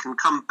that I can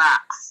come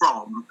back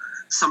from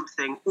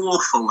something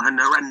awful and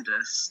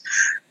horrendous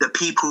that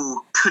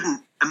people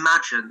couldn't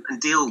imagine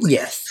and deal with.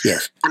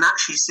 Yes. And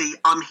actually see,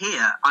 I'm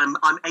here, I'm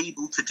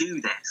able to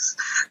do this.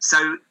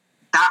 So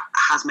that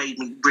has made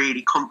me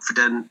really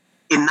confident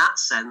in that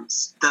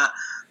sense, that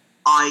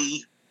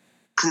I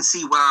can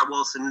see where I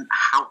was and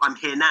how I'm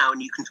here now,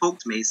 and you can talk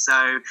to me.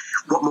 So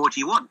what more do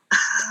you want?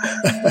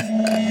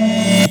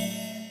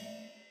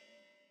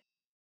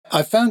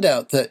 I found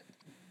out that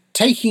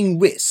taking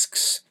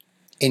risks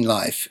in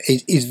life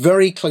is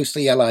very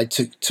closely allied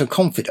to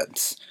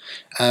confidence.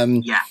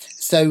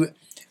 So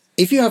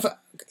if you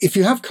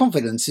have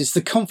confidence, it's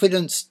the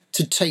confidence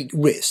to take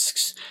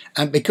risks,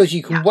 and because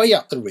you can weigh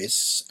up the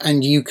risks,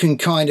 and you can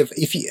kind of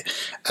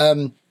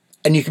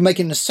and you can make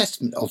an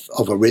assessment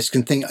of a risk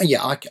and think,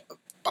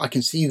 I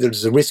can see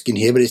there's a risk in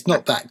here, but it's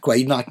not that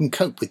great, and I can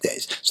cope with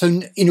this.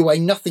 So in a way,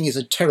 nothing is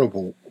a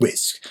terrible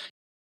risk.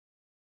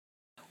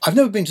 I've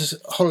never been to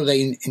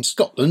holiday in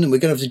Scotland, and we're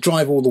going to have to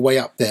drive all the way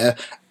up there,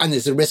 and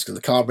there's a risk of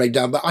the car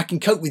breakdown, but I can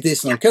cope with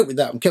this, and I can cope with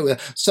that, and cope with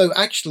that. So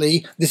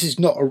actually, this is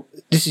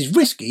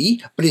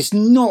risky, but it's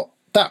not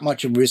that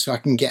much of a risk I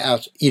can get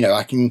out,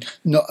 I can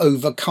not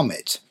overcome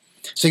it.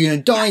 So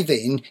dive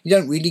in, you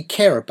don't really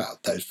care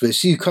about those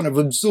risks. You kind of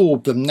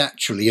absorb them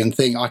naturally and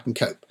think, I can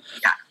cope.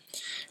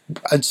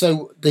 And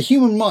so the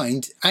human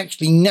mind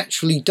actually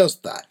naturally does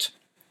that.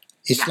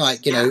 It's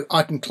like,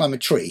 I can climb a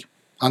tree.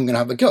 I'm going to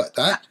have a go at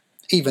that.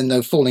 Even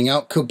though falling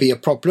out could be a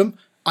problem,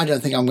 I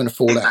don't think I'm going to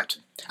fall out.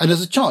 And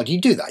as a child, you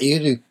do that.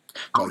 You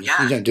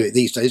don't do it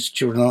these days.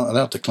 Children aren't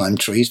allowed to climb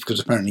trees because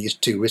apparently it's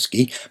too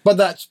risky. But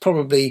that's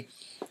probably,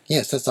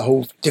 that's a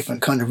whole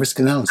different kind of risk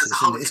analysis.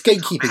 Isn't it? It's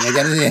gatekeeping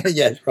again, isn't it?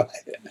 Yes, right.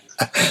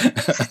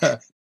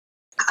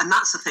 And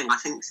that's the thing. I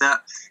think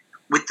that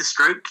with the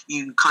stroke,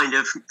 you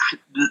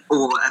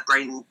or a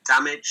brain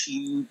damage,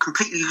 you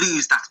completely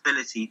lose that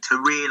ability to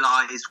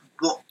realise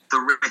what the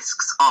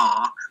risks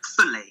are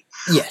fully.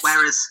 Yes.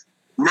 Whereas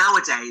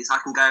nowadays, I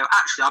can go,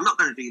 actually, I'm not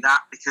going to do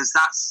that because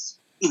that's,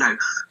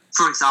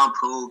 for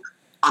example,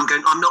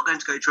 I'm not going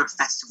to go to a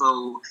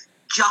festival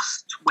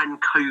just when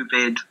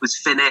COVID was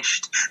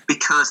finished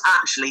because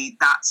actually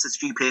that's a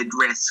stupid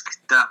risk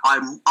that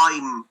I'm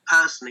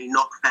personally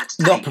not prepared to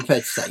take. Not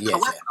prepared to take, yes.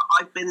 However,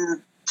 I've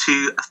been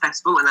to a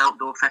festival, an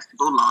outdoor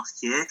festival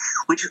last year,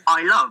 which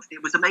I loved.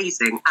 It was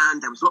amazing,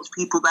 and there was lots of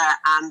people there,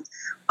 and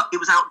it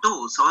was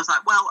outdoors. So I was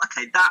like, well,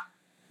 okay, that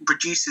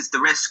reduces the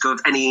risk of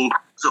any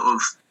sort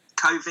of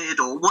COVID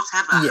or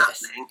whatever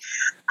happening.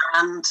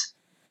 And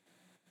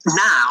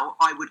now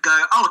I would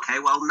go, okay,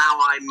 well, now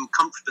I'm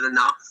comfortable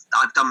enough that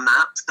I've done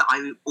that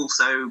I'm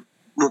also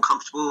more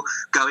comfortable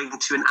going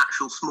to an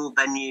actual small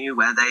venue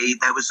where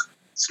there was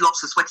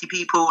lots of sweaty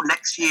people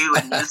next to you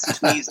and listen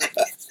to music.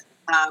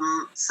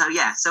 So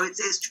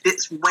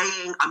it's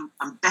weighing.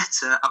 I'm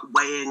better at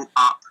weighing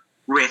up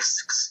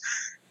risks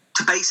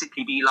to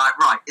basically be like,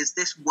 right, is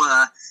this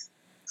worth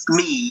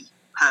me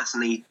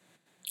personally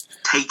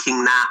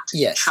taking that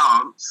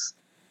chance?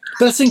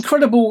 But it's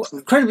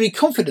incredibly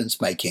confidence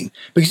making,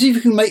 because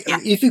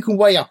if you can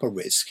weigh up a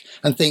risk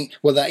and think,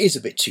 well, that is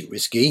a bit too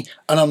risky,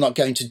 and I'm not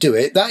going to do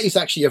it. That is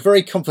actually a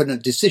very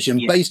confident decision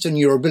based on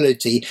your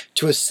ability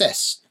to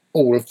assess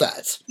all of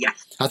that. Yeah.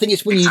 I think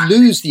it's when you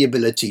lose the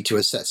ability to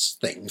assess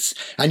things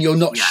and you're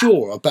not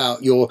sure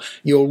about your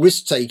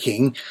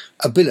risk-taking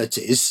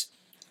abilities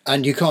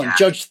and you can't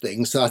judge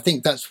things. So I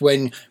think that's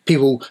when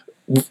people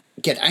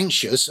get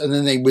anxious and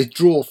then they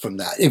withdraw from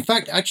that. In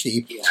fact,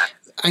 actually,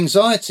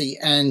 anxiety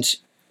and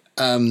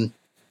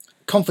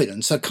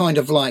confidence are kind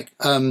of like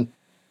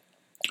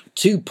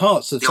two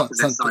parts of something.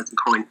 Sides of the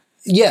coin.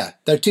 Yeah,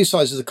 they're two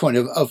sides of the coin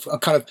of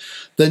kind of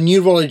the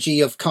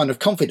neurology of kind of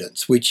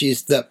confidence, which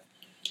is that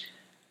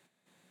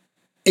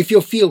if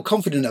you feel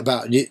confident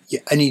about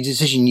any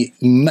decision you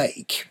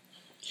make,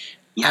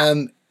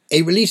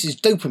 it releases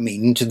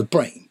dopamine into the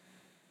brain.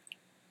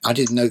 I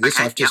didn't know this.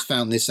 I've just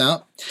found this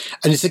out,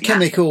 and it's a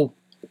chemical.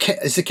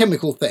 It's a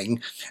chemical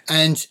thing,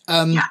 and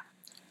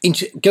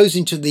goes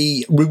into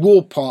the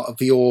reward part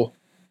of your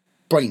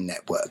brain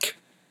network.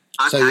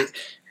 Okay. So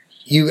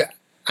you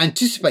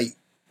anticipate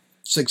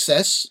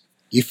success.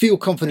 You feel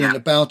confident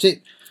about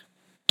it.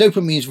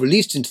 Dopamine is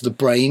released into the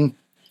brain.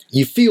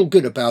 You feel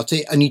good about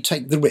it, and you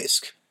take the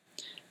risk.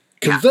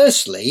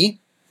 Conversely,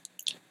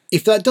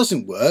 if that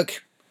doesn't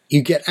work,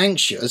 you get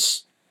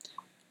anxious.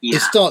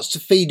 It starts to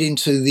feed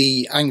into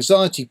the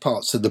anxiety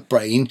parts of the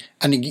brain,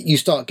 and you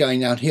start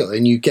going downhill,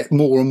 and you get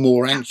more and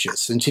more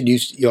anxious until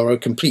you're a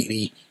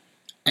completely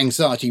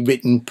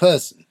anxiety-ridden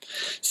person.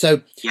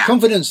 So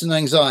confidence and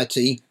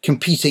anxiety,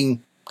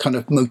 competing kind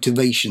of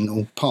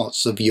motivational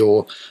parts of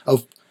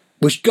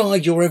which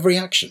guide your every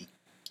action.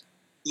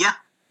 Yeah.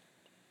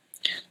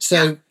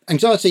 So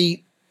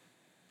anxiety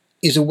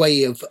is a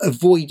way of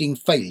avoiding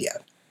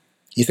failure.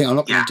 You think, I'm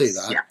not going to do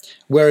that.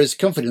 Whereas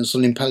confidence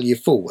will impel you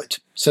forward.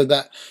 So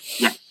that,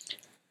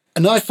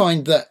 and I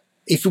find that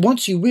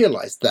once you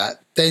realise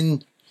that,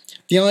 then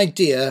the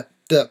idea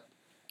that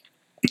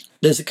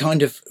there's a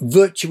kind of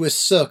virtuous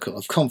circle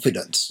of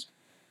confidence.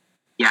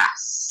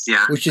 Yes,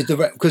 yeah. Which is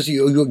because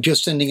you're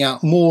just sending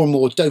out more and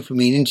more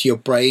dopamine into your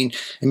brain.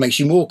 It makes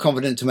you more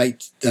confident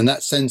and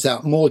that sends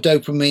out more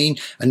dopamine,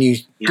 and you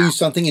do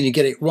something and you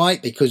get it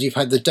right because you've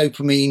had the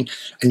dopamine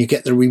and you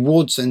get the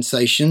reward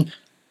sensation.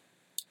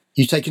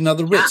 You take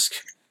another risk,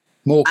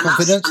 more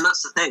confidence. And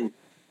that's the thing.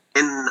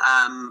 In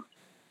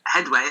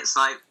Headway, it's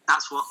like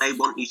that's what they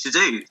want you to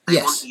do. They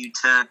want you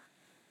to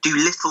do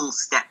little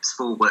steps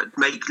forward,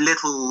 make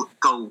little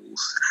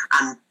goals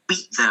and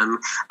beat them,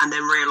 and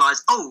then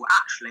realise, oh,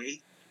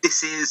 actually,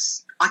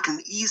 I can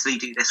easily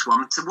do this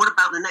one. So what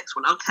about the next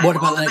one? Okay. What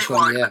about the next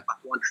one? Yeah.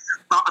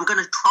 But I'm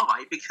going to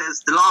try,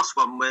 because the last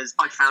one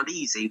I found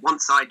easy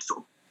once I'd sort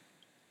of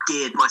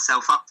geared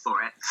myself up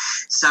for it.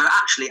 So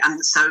actually, and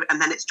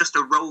then it's just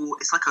a roll.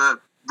 It's like a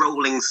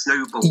rolling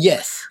snowball.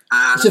 Yes.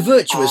 It's a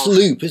virtuous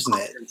loop, isn't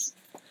it?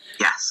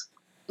 Yes.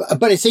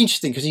 But it's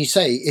interesting because you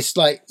say it's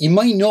like you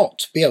may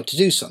not be able to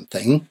do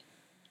something,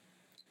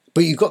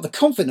 but you've got the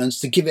confidence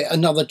to give it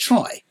another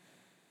try.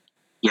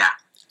 Yeah.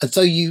 And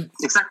so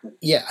exactly.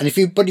 Yeah. And if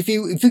you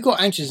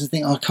got anxious and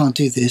think, oh, I can't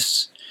do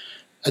this,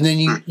 and then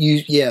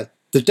the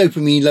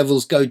dopamine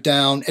levels go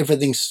down,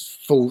 everything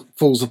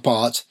falls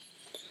apart,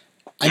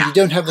 and you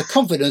don't have the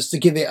confidence to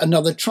give it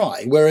another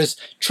try. Whereas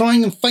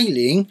trying and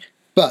failing,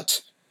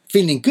 but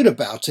feeling good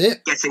about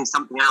it, getting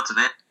something out of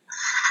it,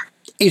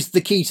 is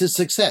the key to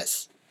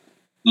success.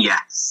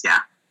 Yes. Yeah.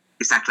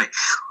 Exactly.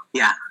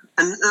 Yeah.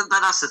 And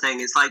that's the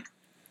thing. It's like,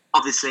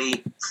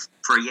 obviously,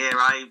 for a year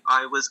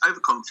I was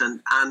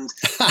overconfident, and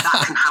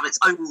that can have its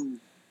own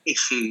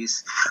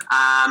issues.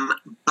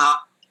 But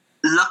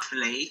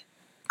luckily,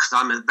 because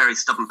I'm a very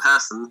stubborn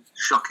person,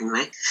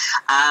 shockingly,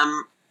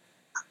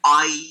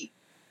 I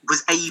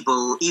was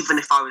able, even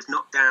if I was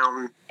knocked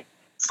down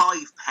 5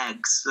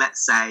 pegs,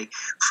 let's say,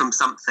 from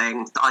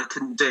something that I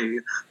couldn't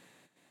do,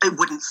 it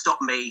wouldn't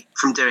stop me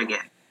from doing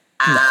it.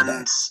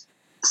 And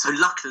so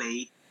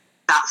luckily,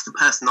 that's the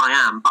person I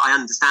am. But I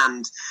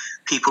understand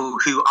people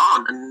who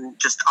aren't and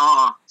just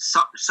are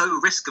so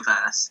risk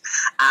averse.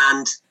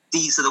 And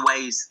these are the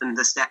ways and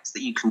the steps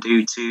that you can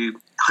do to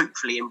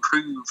hopefully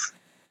improve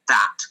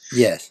that.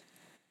 Yes.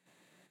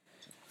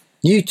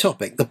 New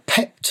topic, the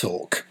pep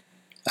talk.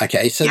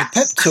 Okay, so the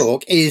pep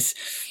talk is,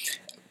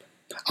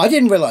 I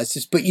didn't realise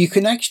this, but you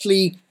can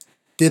actually,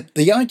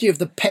 the idea of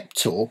the pep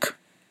talk,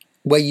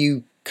 where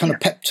you kind of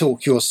pep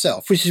talk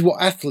yourself, which is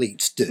what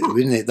athletes do,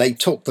 isn't it? They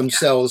talk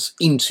themselves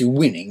into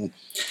winning,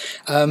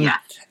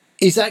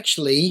 is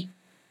actually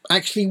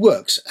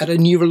works at a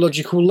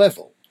neurological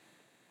level.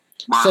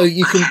 Wow. So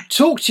you can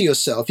talk to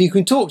yourself, you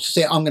can talk to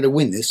say, I'm going to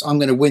win this, I'm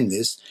going to win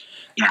this.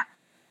 Yeah.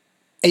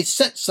 It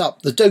sets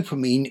up the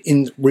dopamine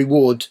in the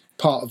reward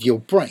part of your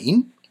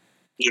brain.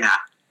 Yeah.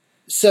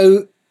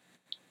 So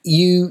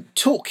you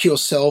talk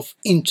yourself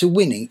into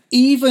winning,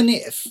 even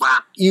if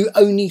you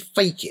only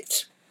fake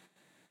it.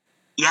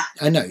 Yeah.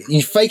 I know.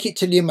 You fake it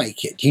till you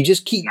make it. You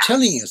just keep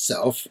telling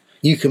yourself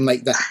you can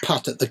make that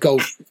putt at the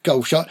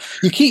goal shot.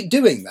 You keep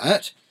doing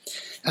that,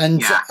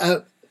 and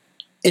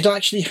it'll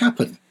actually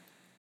happen.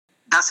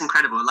 That's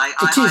incredible. Like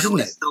I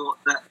always thought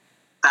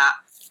that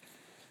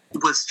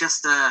was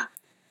just a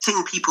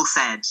thing people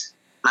said.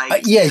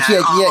 Like yeah. You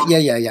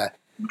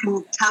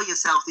can tell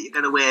yourself that you're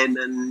going to win,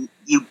 and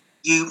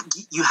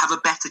you have a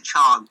better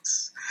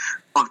chance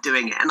of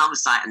doing it. And I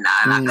was like,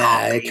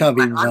 no, it can't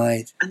be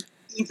right. And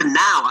even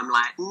now, I'm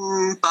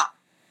like, but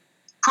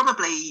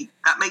probably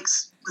that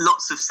makes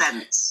lots of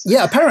sense.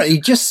 Yeah,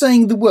 apparently, just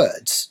saying the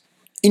words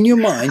in your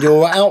mind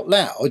or out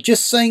loud,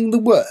 just saying the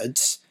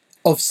words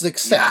of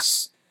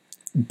success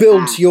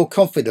builds your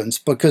confidence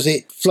because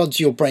it floods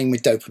your brain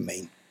with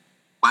dopamine.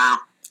 Wow.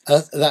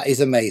 That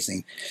is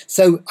amazing.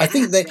 So I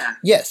think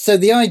so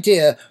the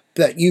idea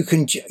that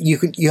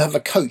you have a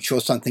coach or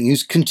something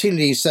who's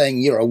continually saying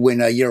you're a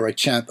winner, you're a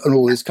champ, and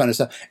all this kind of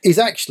stuff is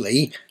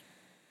actually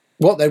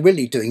what they're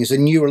really doing is a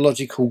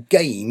neurological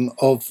game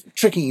of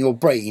tricking your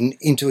brain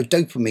into a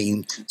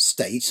dopamine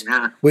state,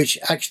 which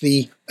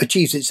actually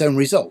achieves its own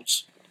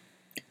results.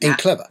 In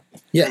clever.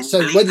 Yeah.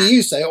 So whether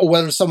you say it or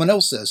whether someone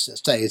else says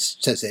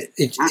it,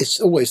 it's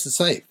always the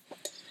same.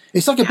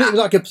 It's like a bit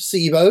like a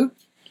placebo.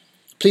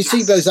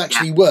 Placebos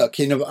actually work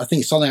in, I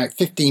think, something like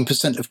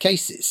 15% of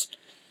cases.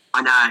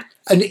 I know.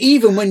 And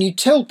even when you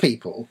tell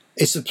people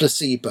it's a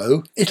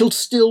placebo, it'll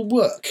still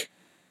work.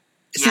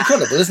 It's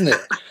incredible, isn't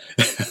it?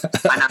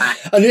 I know.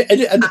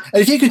 and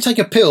if you can take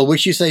a pill,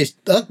 which you say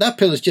that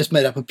pill is just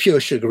made up of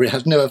pure sugar, it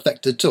has no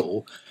effect at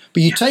all,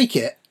 but you take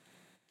it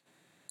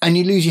and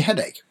you lose your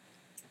headache.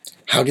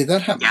 How did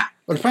that happen? Yeah.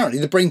 Well, apparently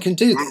the brain can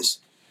do this,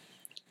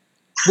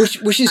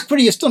 which is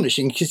pretty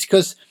astonishing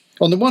because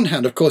on the one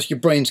hand, of course, your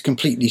brain's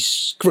completely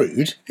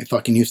screwed, if I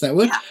can use that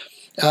word,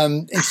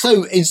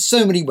 in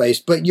so many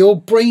ways. But your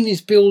brain is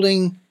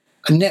building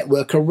a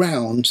network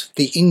around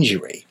the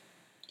injury.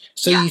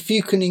 So if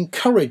you can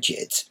encourage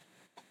it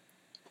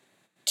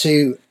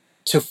to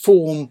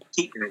form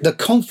the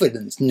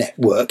confidence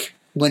network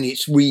when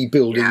it's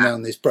rebuilding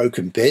around this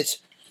broken bit,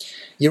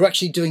 you're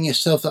actually doing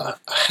yourself a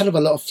hell of a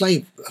lot of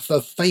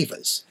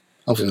favours.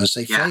 I was going to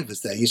say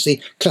flavours there. You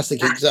see,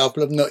 classic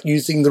example of not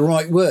using the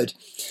right word.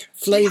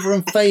 Flavour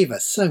and favour.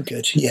 So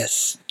good,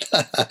 yes.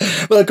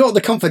 Well, I've got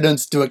the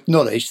confidence to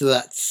acknowledge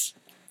that's,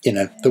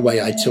 the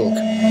way I talk.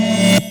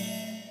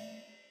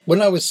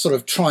 When I was sort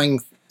of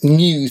trying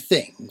new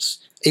things,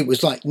 it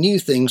was like new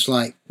things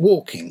like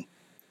walking.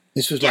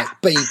 This was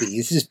like baby.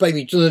 This is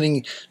baby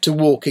learning to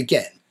walk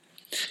again.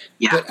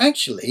 Yeah. But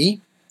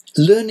actually,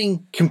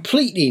 learning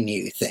completely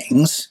new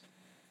things,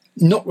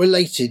 not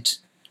related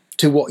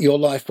to what your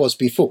life was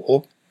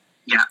before,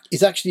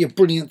 is actually a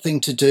brilliant thing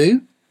to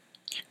do.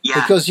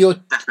 Yeah, because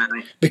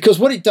definitely. Because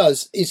what it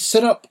does is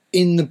set up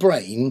in the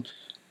brain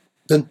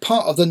the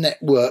part of the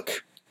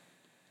network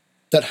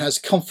that has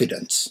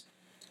confidence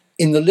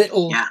in the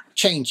little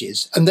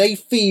changes, and they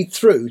feed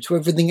through to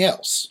everything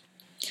else.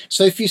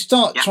 So if you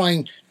start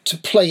trying to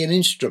play an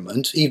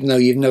instrument, even though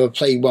you've never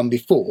played one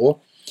before,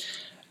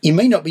 you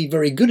may not be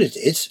very good at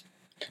it,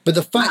 but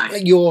the fact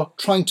that you're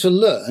trying to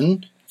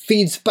learn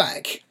feeds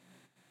back.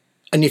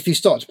 And if you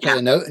start to play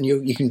a note and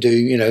you can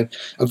do,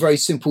 a very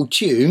simple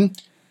tune,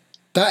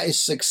 that is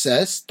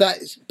success.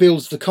 That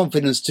builds the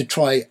confidence to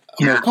try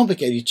a more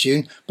complicated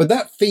tune, but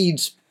that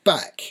feeds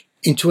back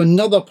into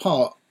another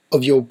part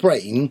of your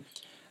brain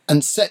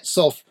and sets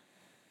off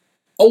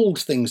old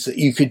things that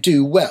you could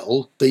do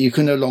well that you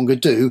can no longer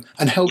do,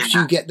 and helps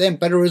you get them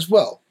better as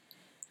well.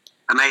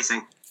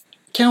 Amazing.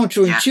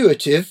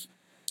 Counterintuitive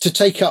to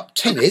take up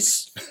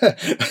tennis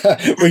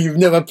where you've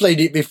never played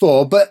it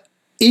before, but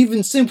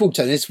even simple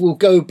tennis will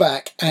go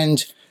back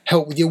and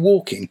help with your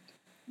walking.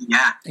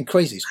 Yeah. And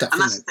crazy stuff.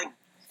 And that's the thing.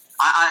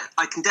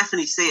 I can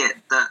definitely see it,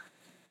 that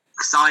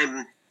because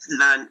I'm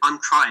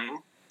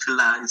trying to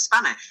learn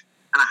Spanish,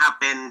 and I have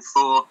been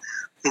for,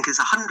 I think it's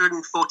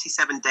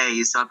 147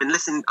 days. So I've been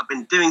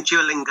doing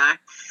Duolingo,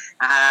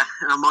 and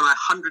I'm on a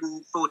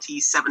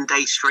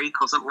 147-day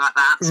streak or something like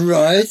that.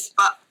 Right.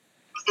 But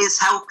it's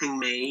helping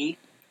me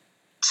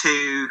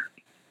to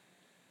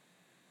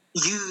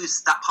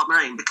use that part of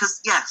my brain,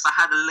 because yes, I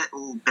had a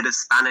little bit of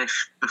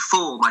Spanish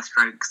before my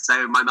stroke.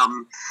 So my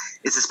mum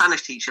is a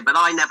Spanish teacher, but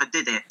I never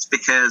did it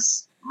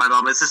because my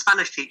mum is a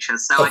Spanish teacher,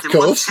 so I didn't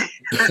want to.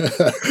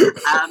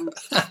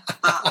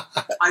 But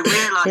I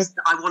realised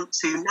that I want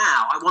to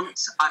now.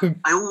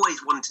 I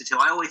always wanted to.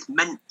 I always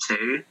meant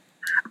to,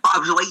 but I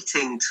was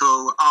waiting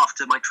till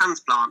after my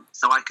transplant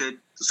so I could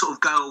sort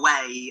of go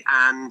away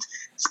and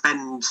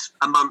spend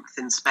a month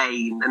in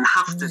Spain and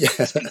have to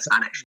speak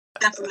Spanish.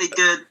 Definitely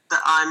good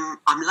that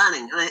I'm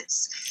learning, and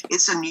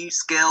it's a new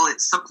skill.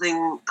 It's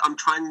something I'm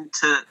trying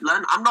to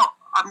learn. I'm not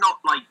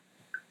like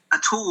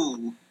at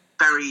all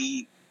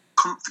very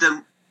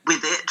confident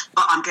with it,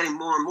 but I'm getting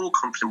more and more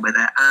confident with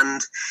it,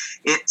 and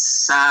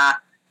it's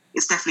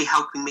definitely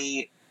helping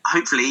me,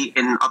 hopefully,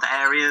 in other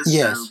areas.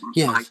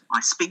 My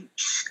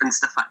speech and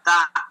stuff like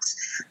that.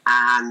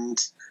 And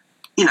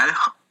at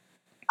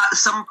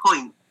some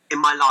point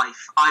in my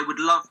life, I would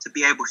love to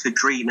be able to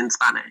dream in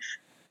Spanish,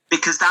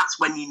 because that's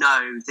when you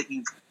know that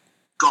you've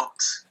got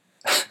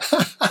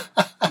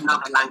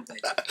another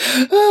language.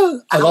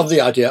 I love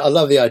the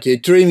idea.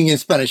 Dreaming in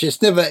Spanish.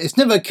 It's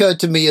never occurred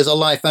to me as a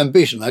life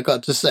ambition, I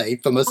got to say,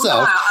 for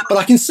myself. But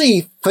I can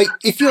see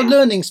if you're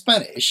learning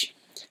Spanish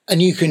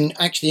and you can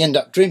actually end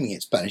up dreaming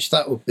in Spanish,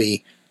 that would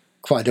be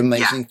quite an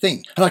amazing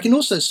thing. And I can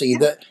also see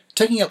that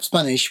taking up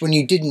Spanish when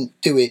you didn't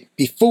do it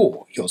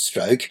before your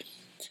stroke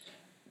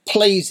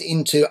plays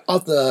into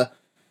other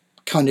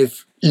kind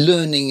of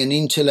learning and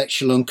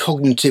intellectual and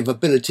cognitive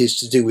abilities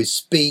to do with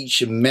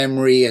speech and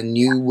memory and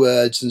new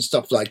words and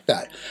stuff like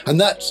that.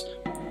 And that's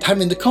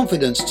having the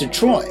confidence to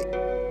try.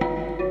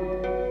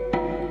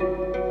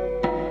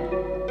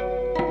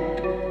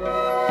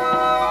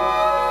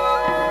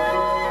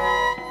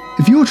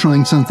 If you're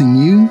trying something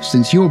new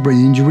since your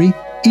brain injury,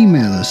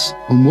 email us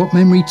on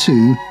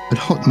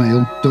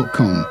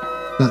whatmemory2@hotmail.com.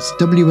 That's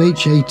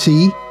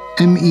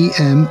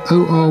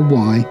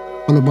WHATMEMORY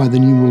followed by the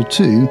numeral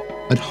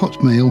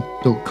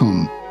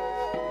 2@hotmail.com.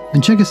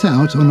 And check us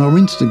out on our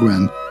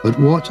Instagram at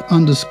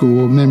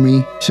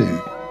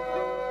what_memory2.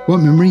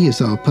 What Memory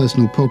is our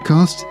personal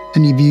podcast.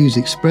 Any views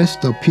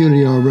expressed are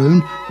purely our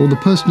own or the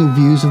personal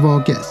views of our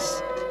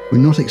guests. We're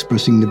not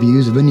expressing the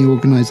views of any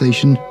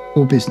organisation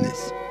or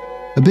business.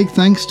 A big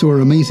thanks to our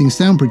amazing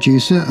sound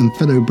producer and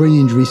fellow brain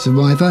injury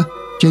survivor,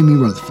 Jamie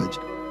Rutherford.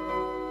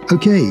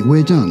 Okay,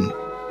 we're done.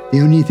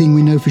 The only thing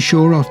we know for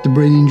sure after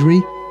brain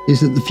injury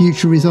is that the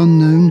future is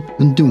unknown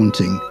and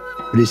daunting,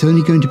 but it's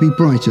only going to be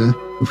brighter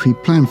if we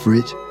plan for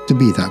it to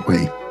be that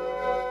way.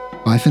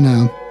 Bye for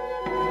now.